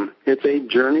 It's a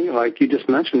journey, like you just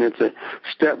mentioned. It's a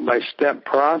step-by-step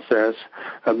process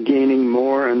of gaining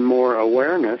more and more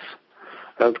awareness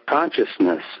of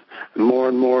consciousness, more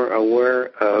and more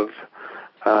aware of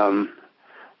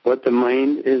what the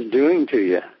mind is doing to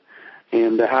you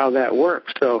and how that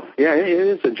works. So, yeah, it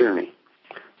is a journey.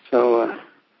 So,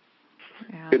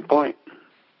 Good point.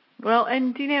 Well,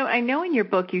 and, I know in your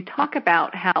book you talk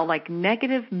about how, like,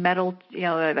 negative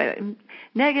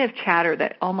chatter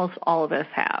that almost all of us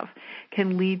have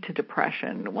can lead to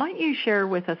depression. Why don't you share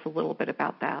with us a little bit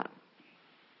about that?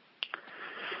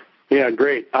 Yeah,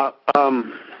 great. I'll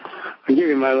give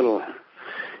you my little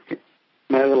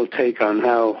take on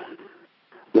how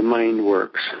the mind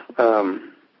works. So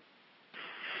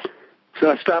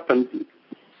I stop and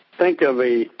think of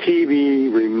a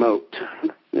TV remote.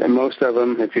 And most of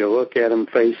them, if you look at them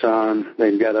face on,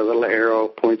 they've got a little arrow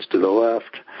points to the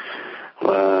left,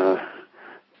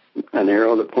 an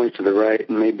arrow that points to the right,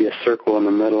 and maybe a circle in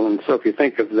the middle. And so if you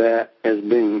think of that as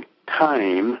being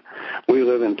time, we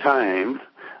live in time.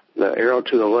 The arrow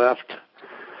to the left,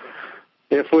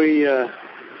 if we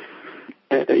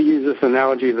use this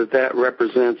analogy that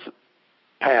represents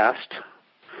past,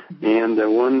 and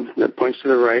the one that points to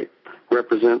the right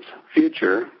represents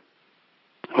future.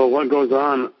 Well, what goes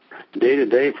on day to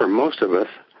day for most of us,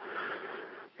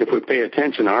 if we pay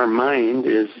attention, our mind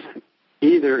is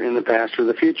either in the past or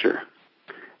the future.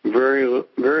 Very,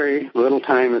 very little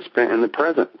time is spent in the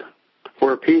present,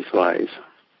 where peace lies.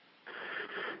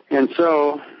 And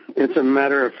so it's a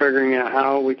matter of figuring out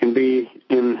how we can be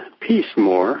in peace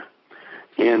more.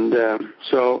 And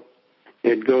so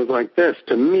it goes like this.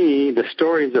 To me, the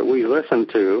stories that we listen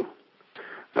to,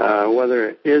 whether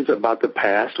it is about the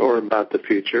past or about the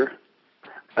future,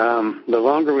 the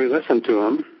longer we listen to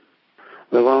them,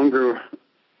 the longer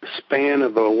span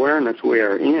of awareness we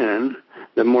are in,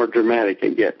 the more dramatic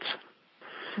it gets.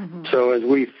 Mm-hmm. So as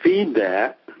we feed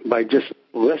that by just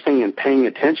listening and paying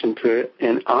attention to it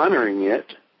and honoring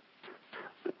it,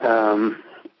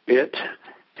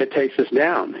 it takes us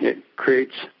down. It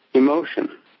creates emotion.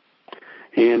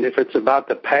 And if it's about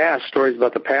the past, stories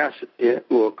about the past, it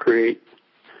will create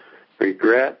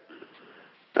regret,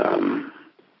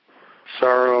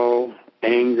 sorrow,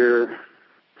 anger,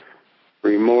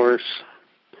 remorse.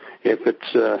 If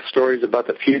it's stories about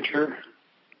the future,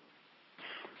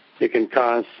 it can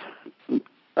cause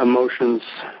emotions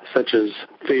such as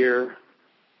fear,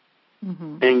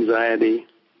 mm-hmm. anxiety,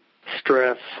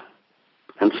 stress,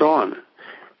 and so on.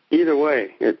 Either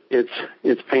way,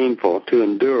 it's painful to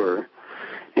endure,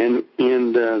 and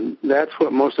that's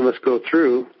what most of us go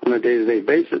through on a day-to-day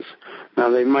basis. Now,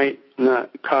 they might not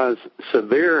cause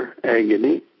severe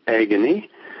agony,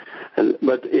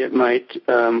 but it might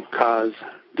cause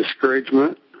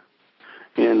discouragement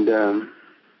and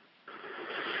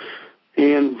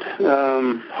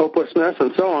hopelessness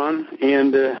and so on.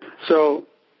 And so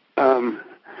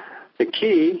the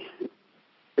key,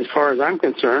 as far as I'm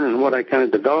concerned, and what I kind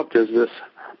of developed, is this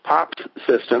POPS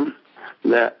system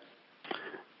that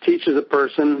teaches a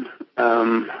person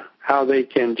how they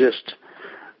can just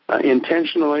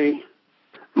intentionally,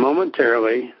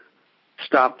 momentarily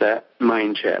stop that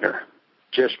mind chatter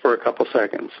just for a couple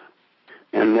seconds.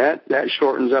 And that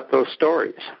shortens up those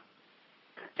stories.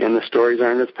 And the stories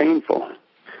aren't as painful.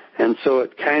 And so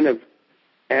it kind of,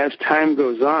 as time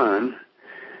goes on,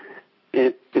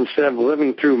 instead of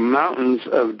living through mountains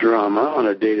of drama on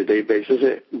a day-to-day basis,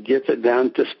 it gets it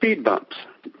down to speed bumps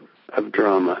of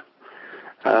drama,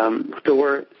 to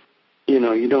where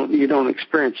you don't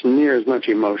experience near as much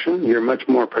emotion. You're much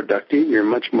more productive. You're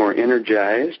much more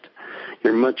energized.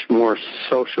 You're much more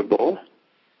sociable,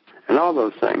 and all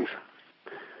those things.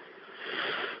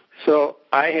 So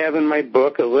I have in my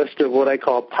book a list of what I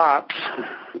call POPs,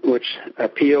 which a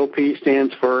POP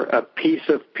stands for a piece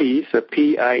of peace, a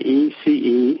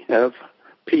P-I-E-C-E of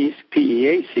peace,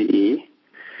 P-E-A-C-E.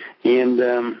 And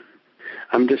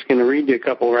I'm just going to read you a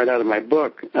couple right out of my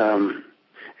book.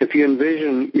 If you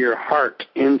envision your heart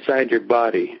inside your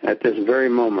body at this very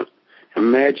moment,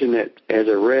 imagine it as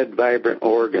a red, vibrant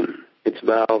organ, its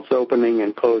valves opening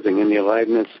and closing in the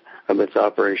aliveness of its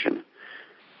operation.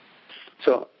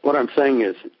 So what I'm saying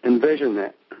is, envision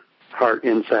that heart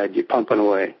inside you pumping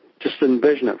away. Just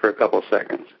envision it for a couple of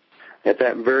seconds. At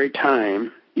that very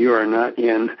time, you are not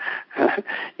in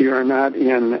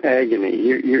agony.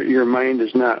 Your mind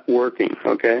is not working,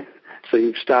 okay? So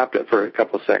you've stopped it for a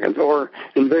couple seconds. Or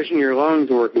envision your lungs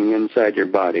working inside your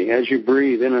body. As you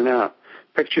breathe in and out,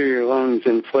 picture your lungs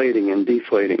inflating and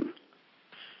deflating.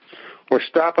 Or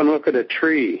stop and look at a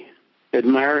tree.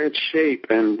 Admire its shape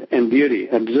and beauty.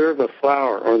 Observe a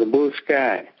flower or the blue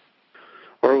sky.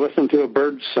 Or listen to a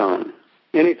bird's song.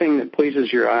 Anything that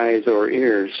pleases your eyes or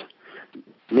ears.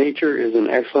 Nature is an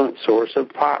excellent source of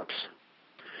pops.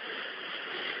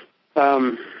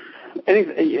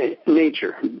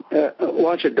 Nature.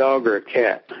 Watch a dog or a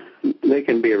cat. They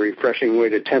can be a refreshing way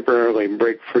to temporarily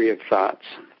break free of thoughts.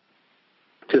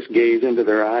 Just gaze into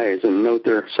their eyes and note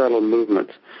their subtle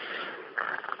movements.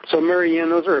 So, Marianne,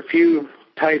 those are a few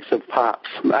types of pops.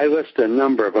 I list a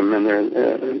number of them, and there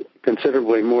are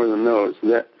considerably more than those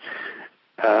that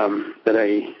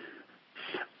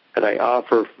I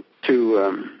offer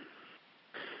to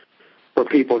for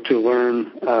people to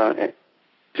learn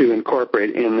to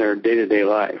incorporate in their day-to-day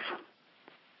life.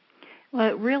 Well,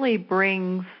 it really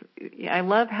brings, I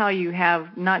love how you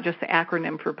have not just the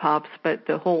acronym for POPs, but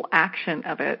the whole action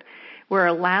of it, where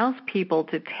it allows people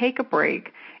to take a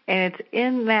break, and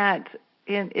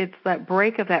it's that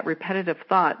break of that repetitive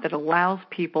thought that allows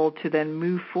people to then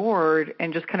move forward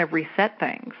and just kind of reset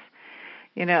things.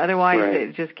 Otherwise right.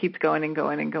 It just keeps going and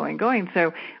going and going and going.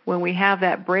 So when we have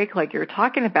that break like you're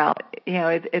talking about,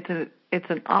 it's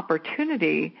an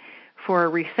opportunity for a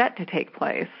reset to take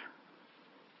place.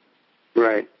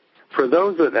 Right. For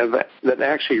those that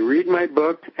actually read my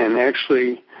book and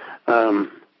actually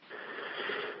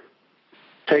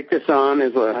take this on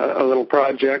as a little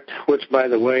project, which, by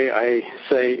the way, I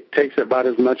say takes about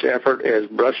as much effort as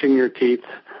brushing your teeth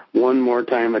one more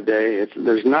time a day.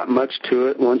 There's not much to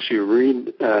it once you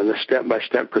read the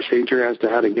step-by-step procedure as to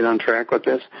how to get on track with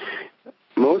this.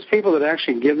 Most people that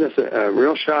actually give this a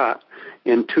real shot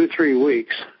in 2-3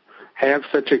 weeks have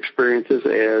such experiences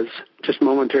as just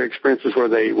momentary experiences where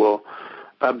they will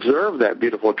observe that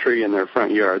beautiful tree in their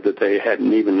front yard that they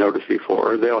hadn't even noticed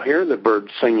before. Or they'll hear the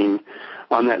birds singing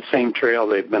on that same trail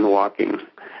they've been walking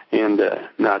and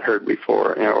not heard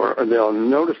before. Or they'll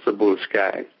notice the blue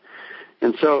sky.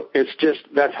 And so it's just,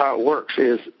 that's how it works,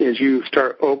 is you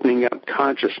start opening up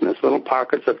consciousness, little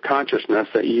pockets of consciousness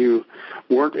that you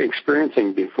weren't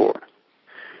experiencing before.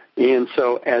 And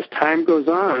so as time goes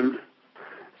on,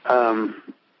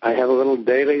 I have a little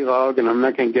daily log, and I'm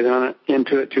not going to get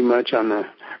into it too much on the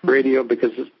radio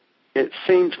because it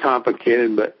seems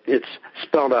complicated, but it's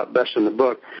spelled out best in the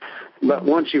book. But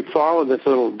once you follow this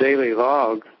little daily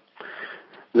log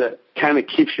that kind of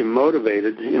keeps you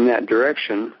motivated in that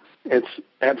direction, it's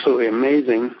absolutely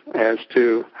amazing as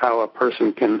to how a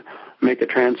person can make a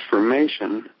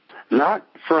transformation, not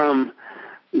from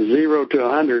 0 to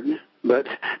 100, but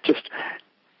just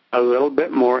a little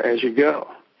bit more as you go.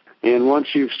 And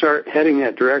once you start heading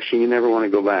that direction, you never want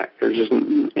to go back. There's just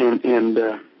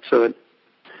so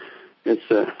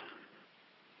it's a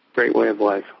great way of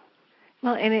life.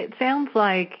 Well, and it sounds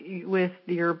like with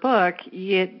your book,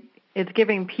 it's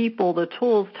giving people the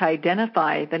tools to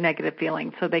identify the negative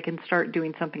feelings so they can start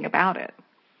doing something about it.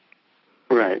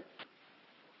 Right.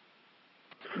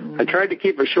 I tried to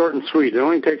keep it short and sweet. It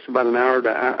only takes about an hour to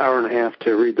hour and a half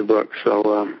to read the book.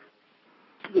 So,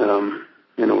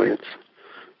 in a way, it's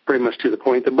pretty much to the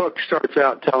point. The book starts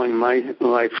out telling my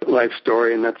life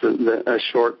story, and that's a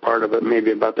short part of it,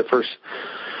 maybe about the first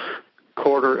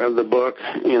quarter of the book,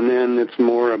 and then it's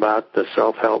more about the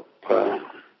self-help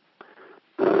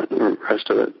the rest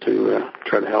of it to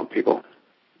try to help people.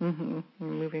 Mm-hmm.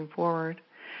 Moving forward.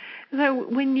 So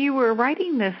when you were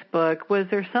writing this book, was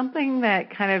there something that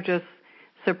kind of just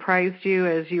surprised you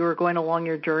as you were going along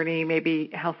your journey, maybe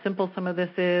how simple some of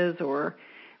this is, or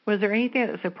was there anything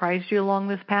that surprised you along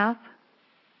this path?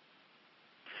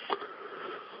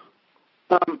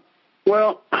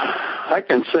 Well, I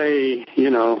can say,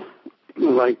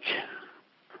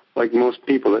 like most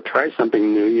people that try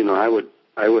something new,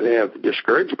 I would have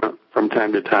discouragement from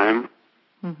time to time,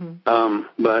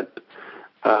 but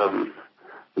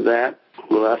that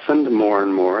lessened more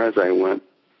and more as I went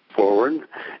forward.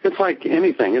 It's like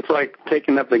anything. It's like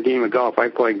taking up the game of golf. I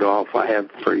play golf. I have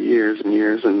for years and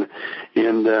years, and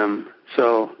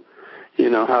so you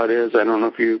know how it is. I don't know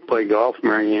if you play golf,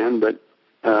 Marianne, but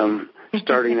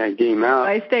starting that game out.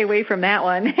 I stay away from that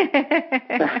one.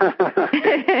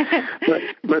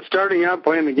 but starting out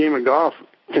playing the game of golf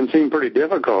can seem pretty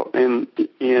difficult, and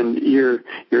you're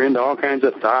into all kinds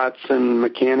of thoughts and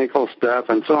mechanical stuff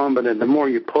and so on. But the more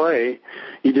you play,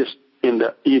 you just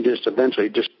eventually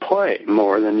just play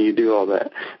more than you do all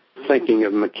that thinking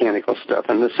of mechanical stuff.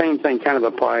 And the same thing kind of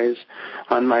applies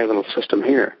on my little system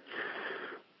here.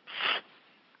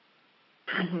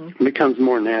 It becomes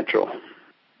more natural.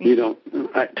 You don't,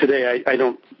 today I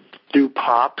don't do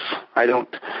pops. I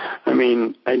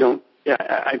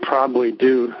probably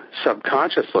do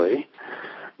subconsciously,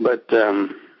 but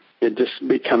it just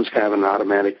becomes kind of an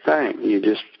automatic thing.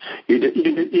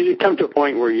 You come to a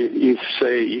point where you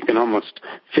say, you can almost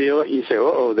feel it. You say,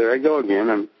 oh, there I go again.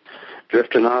 I'm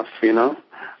drifting off,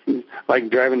 like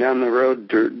driving down the road,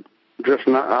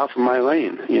 drifting off of my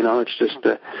lane. It's just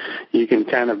you can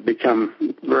kind of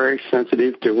become very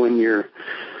sensitive to when you're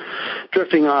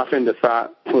drifting off into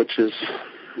thought, which is,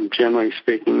 generally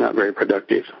speaking, not very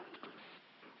productive.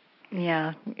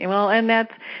 Yeah, well, and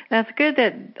that's good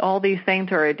that all these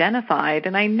things are identified.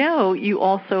 And I know you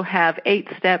also have 8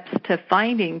 steps to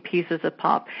finding pieces of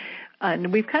pop,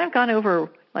 and we've kind of gone over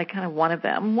kind of one of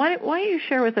them. Why don't you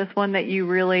share with us one that you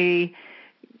really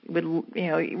would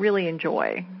really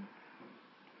enjoy?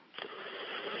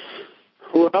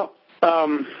 Well,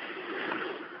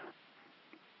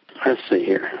 let's see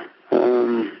here.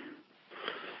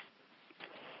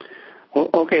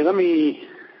 Okay, let me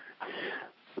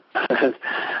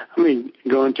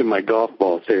go into my golf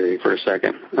ball theory for a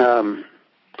second.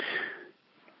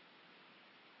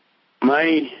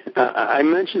 I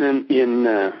mentioned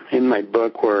in my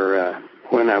book where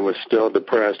when I was still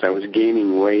depressed, I was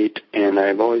gaining weight, and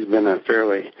I've always been a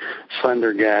fairly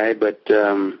slender guy, but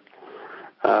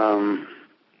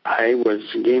I was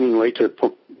gaining weight to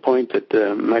the point that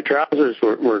my trousers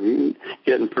were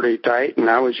getting pretty tight, and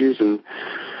I was using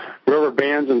rubber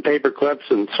bands and paper clips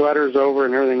and sweaters over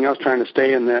and everything else trying to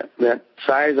stay in that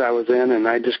size I was in, and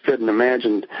I just couldn't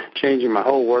imagine changing my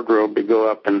whole wardrobe to go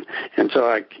up, and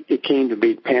so it came to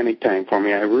be panic time for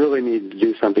me. I really needed to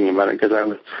do something about it because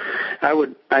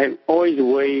I always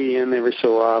weigh in every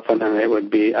so often,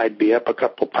 and I'd be up a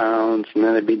couple pounds, and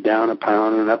then I'd be down a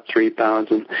pound and up 3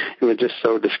 pounds, and it was just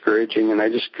so discouraging, and I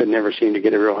just could never seem to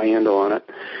get a real handle on it.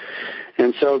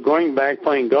 And so going back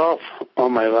playing golf all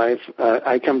my life,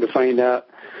 I come to find out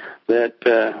that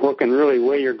what can really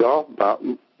weigh your golf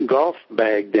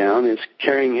bag down is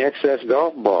carrying excess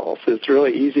golf balls. It's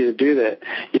really easy to do that.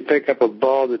 You pick up a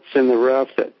ball that's in the rough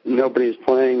that nobody's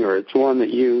playing, or it's one that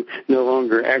you no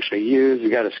longer actually use. You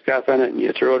got a scuff in it, and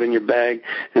you throw it in your bag,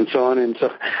 and so on. And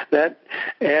so that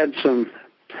adds some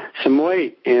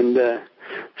weight. And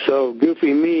so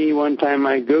goofy me, one time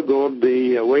I Googled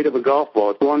the weight of a golf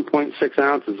ball. It's 1.6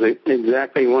 ounces,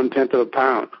 exactly 1/10 of a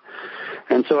pound.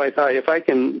 And so I thought, if I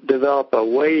can develop a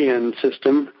weigh-in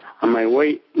system on my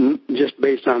weight just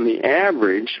based on the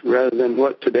average rather than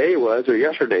what today was or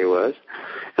yesterday was,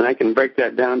 and I can break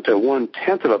that down to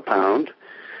 1/10 of a pound,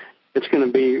 it's going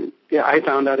to be, I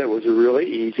found out it was really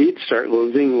easy to start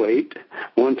losing weight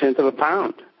 1/10 of a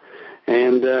pound.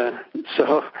 And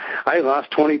so I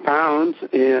lost 20 pounds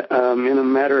in a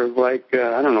matter of I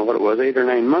don't know what it was, 8 or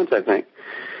 9 months, I think.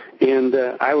 And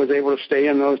I was able to stay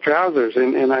in those trousers,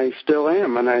 and I still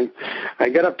am. And I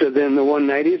got up to then the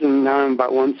 190s, and now I'm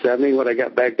about 170, what I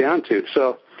got back down to.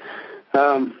 So,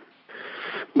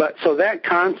 so that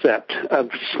concept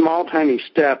of small, tiny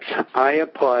steps, I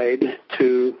applied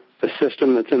to the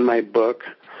system that's in my book.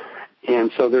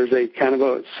 And so there's a kind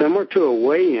of similar to a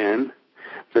weigh-in.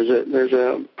 There's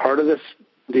a part of this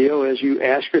deal is you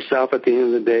ask yourself at the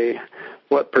end of the day,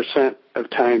 what percent of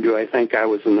time do I think I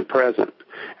was in the present?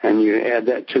 And you add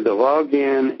that to the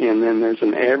log-in, and then there's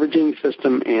an averaging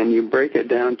system, and you break it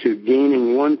down to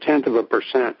gaining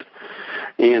 1/10%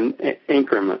 in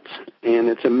increments. And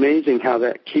it's amazing how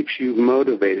that keeps you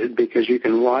motivated, because you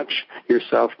can watch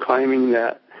yourself climbing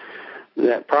that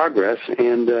progress,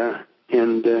 and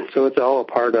so it's all a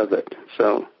part of it.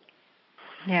 So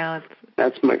yeah,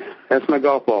 that's my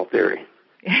golf ball theory.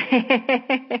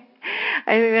 I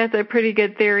think that's a pretty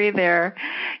good theory there.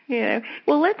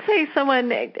 Well, let's say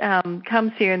someone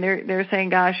comes here and they're saying,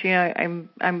 "Gosh,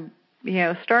 I'm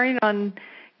starting on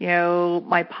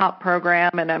my POP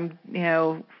program, and I'm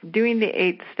doing the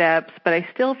 8 steps, but I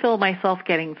still feel myself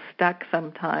getting stuck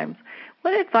sometimes."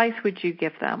 What advice would you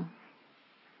give them?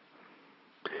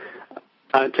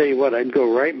 I'll tell you what, I'd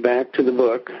go right back to the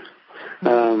book.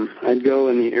 I'd go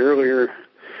in the earlier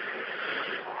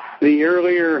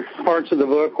parts of the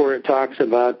book where it talks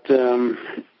about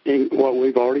what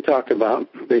we've already talked about,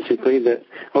 basically that,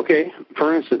 okay,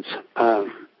 for instance,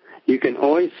 you can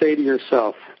always say to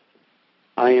yourself,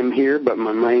 I am here, but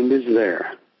my mind is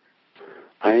there.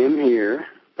 I am here,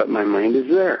 but my mind is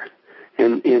there.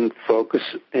 And focus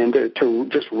and to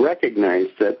just recognize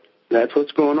that that's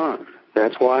what's going on.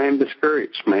 That's why I'm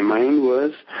discouraged. My mind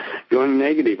was going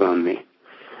negative on me.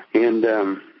 And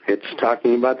It's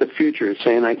talking about the future. It's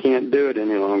saying I can't do it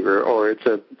any longer, or it's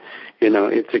a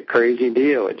crazy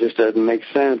deal. It just doesn't make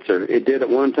sense, or it did at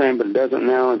one time but it doesn't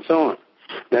now, and so on.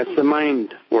 That's the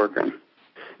mind working.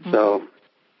 So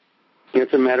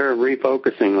it's a matter of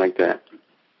refocusing like that.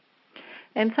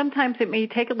 And sometimes it may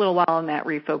take a little while in that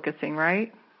refocusing,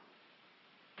 right?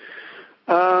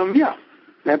 Yeah,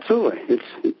 absolutely.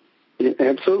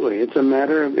 It's a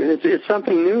matter of it's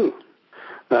something new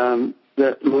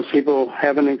that most people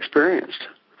haven't experienced.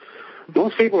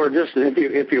 Most people are just,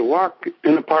 if you walk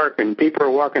in a park and people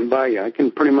are walking by you, I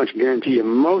can pretty much guarantee you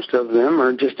most of them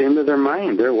are just into their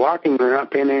mind. They're walking, they're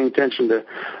not paying any attention to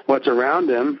what's around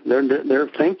them. They're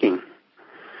thinking.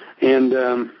 And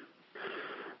go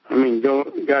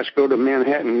to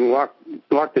Manhattan,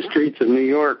 walk the streets of New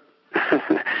York.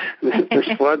 There's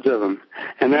floods of them,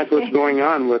 and that's what's going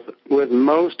on with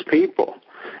most people.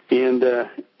 And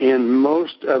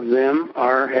most of them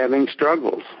are having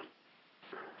struggles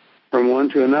from one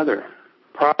to another,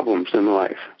 problems in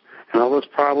life. And all those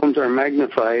problems are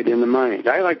magnified in the mind.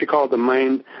 I like to call the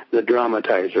mind the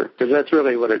dramatizer, because that's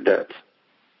really what it does.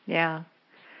 Yeah.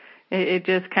 It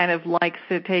just kind of likes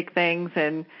to take things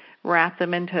and wrap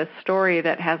them into a story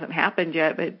that hasn't happened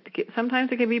yet, but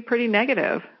sometimes it can be pretty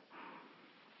negative.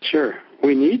 Sure.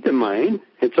 We need the mind.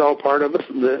 It's all part of us,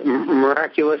 the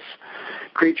miraculous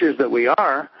creatures that we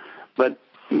are, but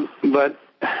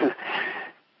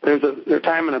there's a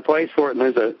time and a place for it,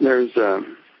 and there's a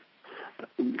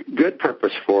good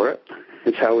purpose for it.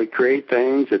 It's how we create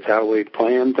things. It's how we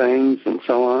plan things, and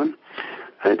so on.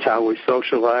 It's how we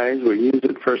socialize. We use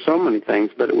it for so many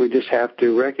things, but we just have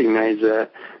to recognize that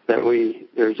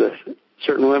there's a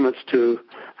certain limits to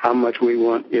how much we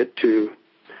want it to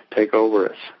take over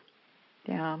us.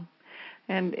 Yeah.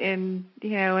 And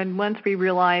once we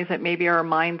realize that maybe our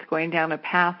mind's going down a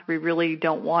path we really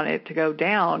don't want it to go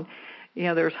down,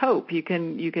 there's hope. You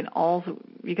can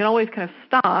always kind of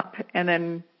stop and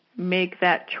then make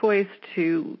that choice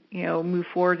to, move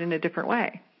forward in a different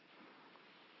way.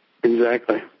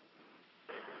 Exactly.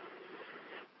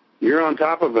 You're on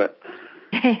top of it.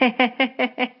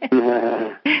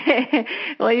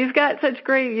 Well, you've got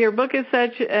your book is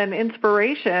such an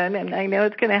inspiration, and I know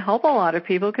it's going to help a lot of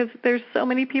people because there's so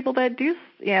many people that do,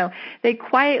 they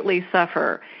quietly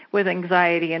suffer with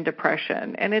anxiety and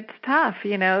depression, and it's tough,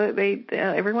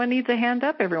 everyone needs a hand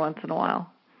up every once in a while.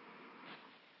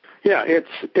 Yeah,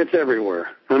 it's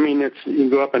everywhere. I mean, you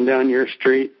go up and down your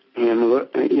street, and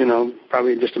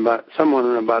probably just about someone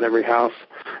in about every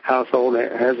household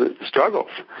has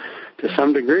struggles to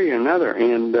some degree or another,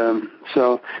 and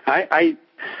so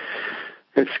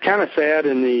it's kind of sad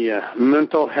in the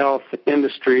mental health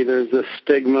industry. There's this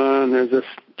stigma and there's this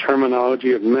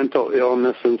terminology of mental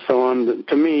illness and so on.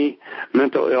 To me,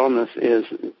 mental illness is,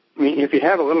 if you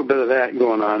have a little bit of that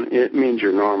going on, it means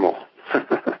you're normal.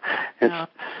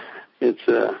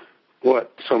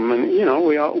 So many,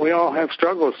 we all have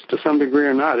struggles to some degree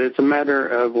or not. It's a matter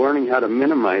of learning how to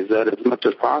minimize that as much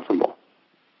as possible.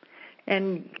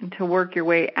 And to work your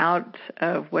way out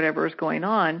of whatever is going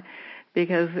on,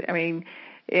 because, I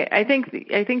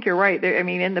think you're right.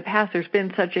 In the past, there's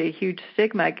been such a huge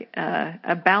stigma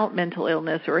about mental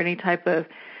illness or any type of,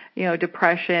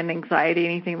 depression, anxiety,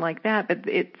 anything like that. But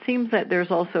it seems that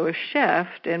there's also a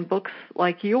shift, and books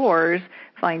like yours,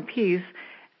 Find Peace,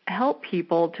 help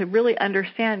people to really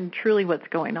understand truly what's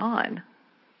going on.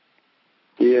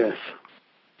 Yes.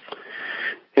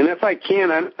 And if I can,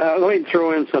 let me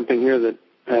throw in something here that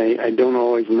I don't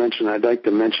always mention. I'd like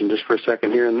to mention just for a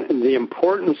second here, and the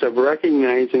importance of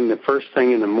recognizing the first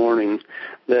thing in the morning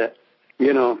that,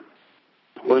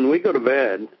 when we go to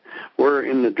bed, we're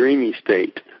in the dreamy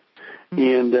state,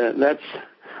 and that's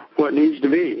what needs to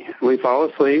be. We fall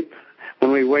asleep.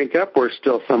 When we wake up, we're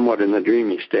still somewhat in the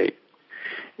dreamy state.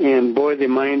 And, boy, the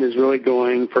mind is really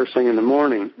going first thing in the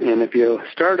morning. And if you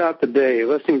start out the day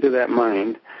listening to that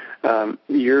mind,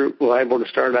 you're liable to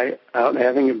start out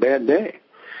having a bad day.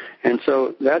 And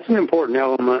so that's an important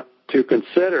element to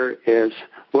consider is,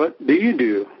 what do you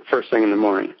do first thing in the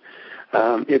morning?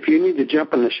 If you need to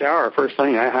jump in the shower first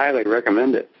thing, I highly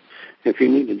recommend it. If you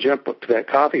need to jump up to that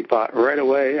coffee pot right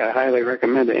away, I highly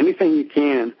recommend it. Anything you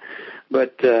can,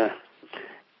 but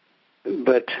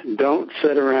don't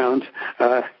sit around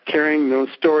carrying those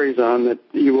stories on that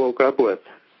you woke up with.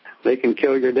 They can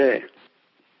kill your day.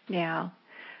 Yeah.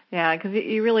 Yeah, because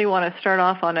you really want to start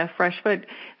off on a fresh foot.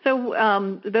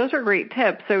 So those are great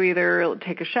tips. So either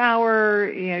take a shower,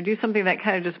 do something that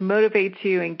kind of just motivates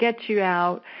you and gets you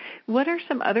out. What are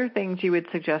some other things you would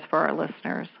suggest for our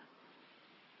listeners?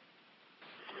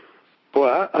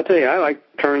 Well, I'll tell you, I like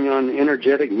turning on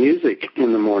energetic music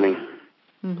in the morning.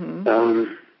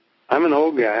 Mm-hmm. I'm an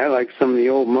old guy. I like some of the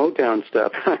old Motown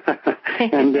stuff,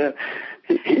 and that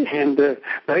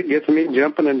gets me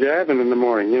jumping and jiving in the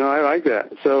morning. I like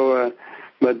that. So,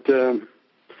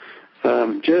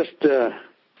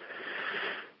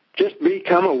 just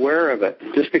become aware of it.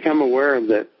 Just become aware of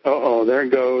that. There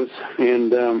it goes,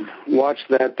 and watch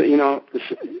that.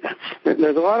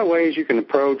 There's a lot of ways you can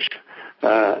approach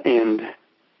and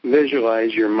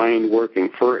visualize your mind working.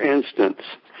 For instance,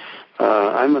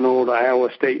 I'm an old Iowa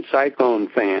State Cyclone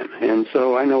fan, and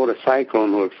so I know what a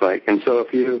cyclone looks like. And so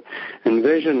if you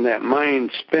envision that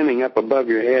mind spinning up above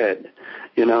your head,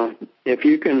 if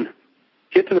you can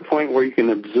get to the point where you can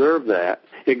observe that,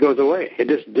 it goes away. It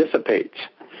just dissipates.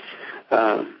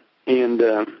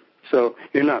 So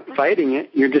you're not fighting it.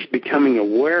 You're just becoming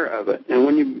aware of it. And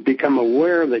when you become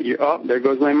aware that there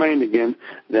goes my mind again,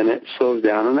 then it slows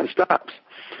down and it stops.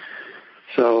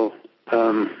 So,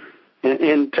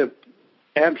 and to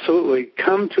absolutely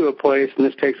come to a place, and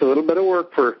this takes a little bit of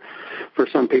work for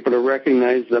some people to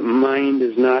recognize that mind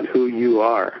is not who you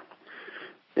are.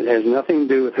 It has nothing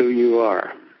to do with who you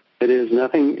are. It is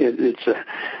nothing. It's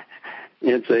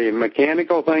a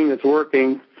mechanical thing that's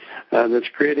working, that's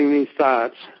creating these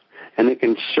thoughts, and it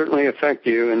can certainly affect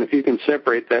you. And if you can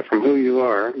separate that from who you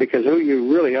are, because who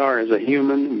you really are is a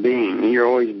human being, you're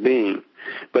always being.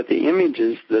 But the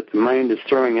images that the mind is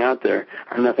throwing out there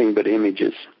are nothing but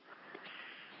images.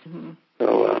 Mm-hmm.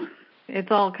 So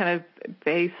it's all kind of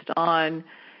based on,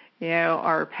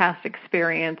 our past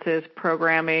experiences,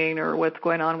 programming, or what's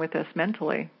going on with us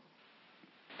mentally.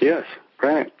 Yes,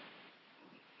 right.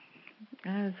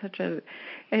 I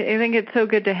think it's so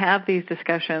good to have these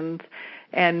discussions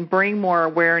and bring more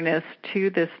awareness to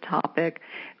this topic.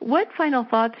 What final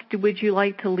thoughts would you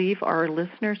like to leave our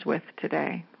listeners with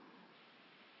today?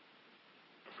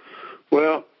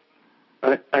 Well,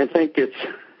 I think it's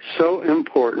so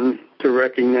important to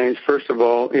recognize, first of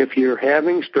all, if you're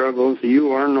having struggles,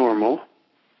 you are normal.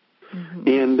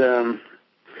 Mm-hmm.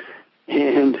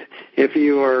 And if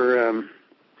you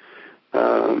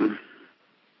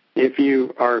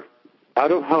are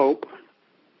out of hope,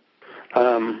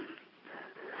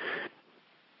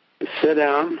 sit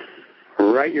down,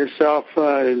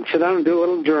 sit down and do a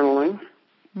little journaling.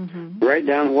 Mm-hmm. Write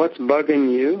down what's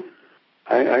bugging you.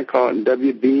 I call it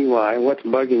WBY, what's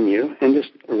bugging you, and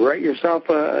just write yourself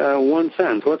one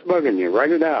sentence. What's bugging you?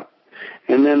 Write it out.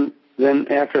 And then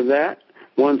after that,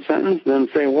 one sentence, then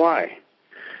say why.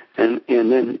 And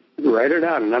then write it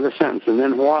out, another sentence, and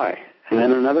then why. And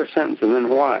then another sentence, and then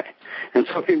why. And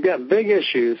so if you've got big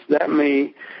issues, that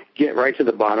may get right to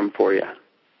the bottom for you.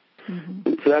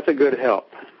 Mm-hmm. So that's a good help.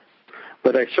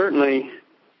 But I certainly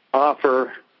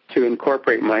offer to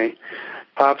incorporate my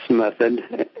POPS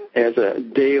method as a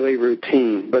daily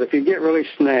routine. But if you get really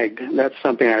snagged, that's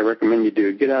something I recommend you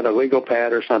do. Get out a legal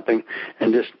pad or something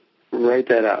and just write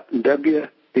that out.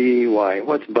 WBY,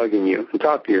 what's bugging you? And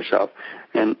talk to yourself.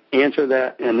 And answer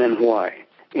that and then why.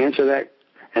 Answer that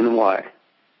and why.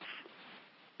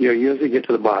 You'll usually get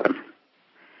to the bottom.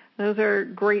 Those are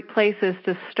great places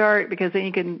to start, because then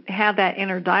you can have that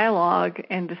inner dialogue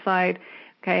and decide,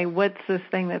 okay, what's this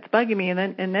thing that's bugging me?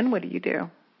 And then what do you do?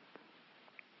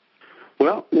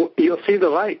 Well, you'll see the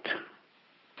light.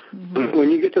 Mm-hmm.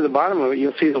 When you get to the bottom of it,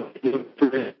 you'll see the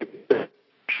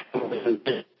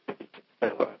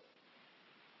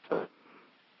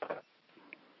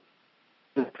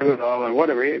through it all and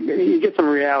whatever. You get some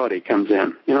reality comes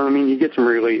in. You know what I mean? You get some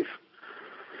relief.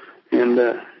 And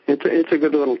it's a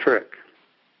good little trick.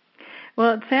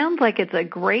 Well, it sounds like it's a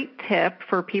great tip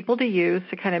for people to use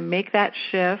to kind of make that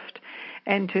shift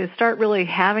and to start really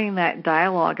having that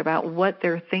dialogue about what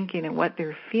they're thinking and what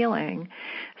they're feeling.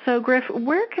 So, Griff,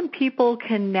 where can people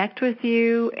connect with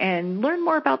you and learn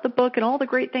more about the book and all the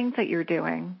great things that you're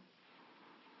doing?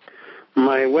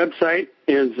 My website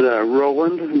is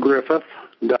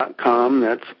rolandgriffith.com.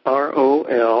 That's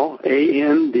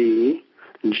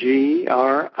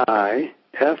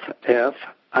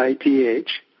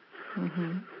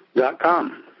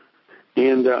ROLandGriffith.com.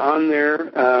 And on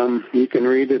there, you can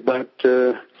read about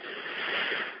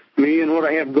me and what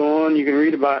I have going. You can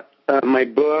read about my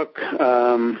book.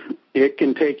 It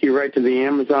can take you right to the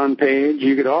Amazon page.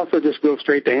 You could also just go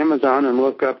straight to Amazon and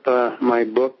look up my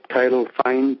book titled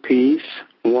Find Peace,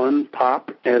 One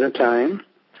Pop at a Time.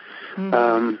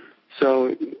 Mm-hmm.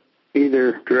 So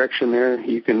either direction there,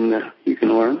 you can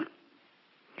learn.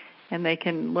 And they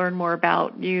can learn more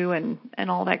about you and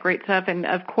all that great stuff. And,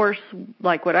 of course,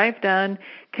 like what I've done,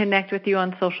 connect with you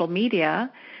on social media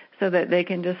so that they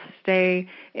can just stay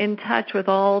in touch with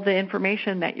all the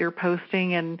information that you're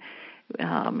posting and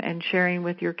and sharing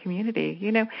with your community.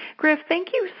 Griff,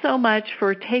 thank you so much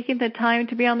for taking the time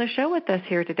to be on the show with us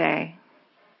here today.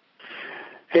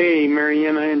 Hey,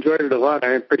 Marianne, I enjoyed it a lot.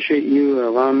 I appreciate you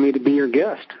allowing me to be your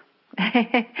guest.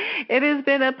 It has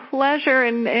been a pleasure,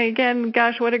 and again,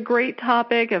 gosh, what a great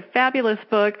topic, a fabulous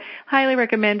book. Highly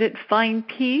recommend it. Find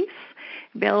Peace,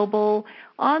 available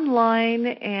online,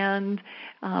 and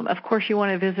of course you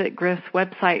want to visit Griff's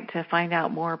website to find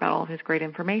out more about all of his great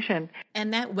information.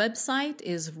 And that website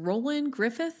is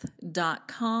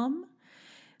rolandgriffith.com.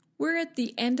 We're at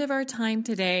the end of our time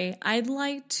today. I'd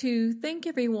like to thank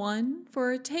everyone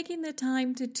for taking the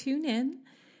time to tune in.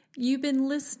 You've been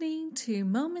listening to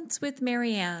Moments with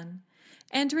Marianne.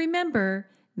 And remember,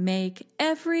 make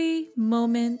every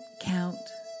moment count.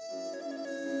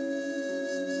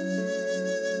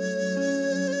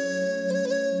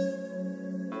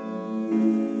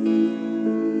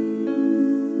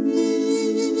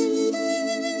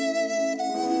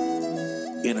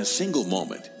 In a single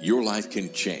moment, your life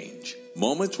can change.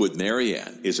 Moments with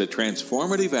Marianne is a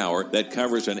transformative hour that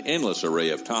covers an endless array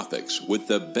of topics with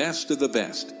the best of the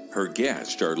best. Her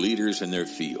guests are leaders in their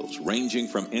fields, ranging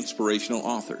from inspirational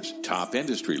authors, top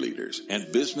industry leaders,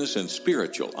 and business and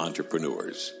spiritual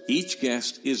entrepreneurs. Each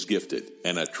guest is gifted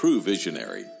and a true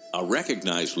visionary, a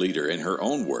recognized leader in her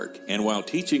own work, and while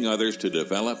teaching others to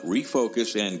develop,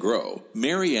 refocus, and grow,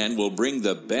 Marianne will bring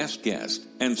the best guest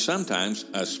and sometimes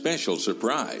a special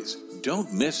surprise.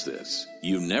 Don't miss this.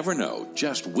 You never know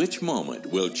just which moment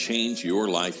will change your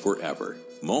life forever.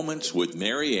 Moments with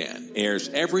Marianne airs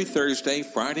every Thursday,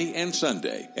 Friday, and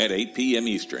Sunday at 8 p.m.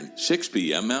 Eastern, 6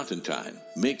 p.m. Mountain Time.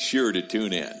 Make sure to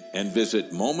tune in and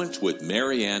visit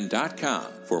momentswithmarianne.com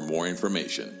for more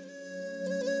information.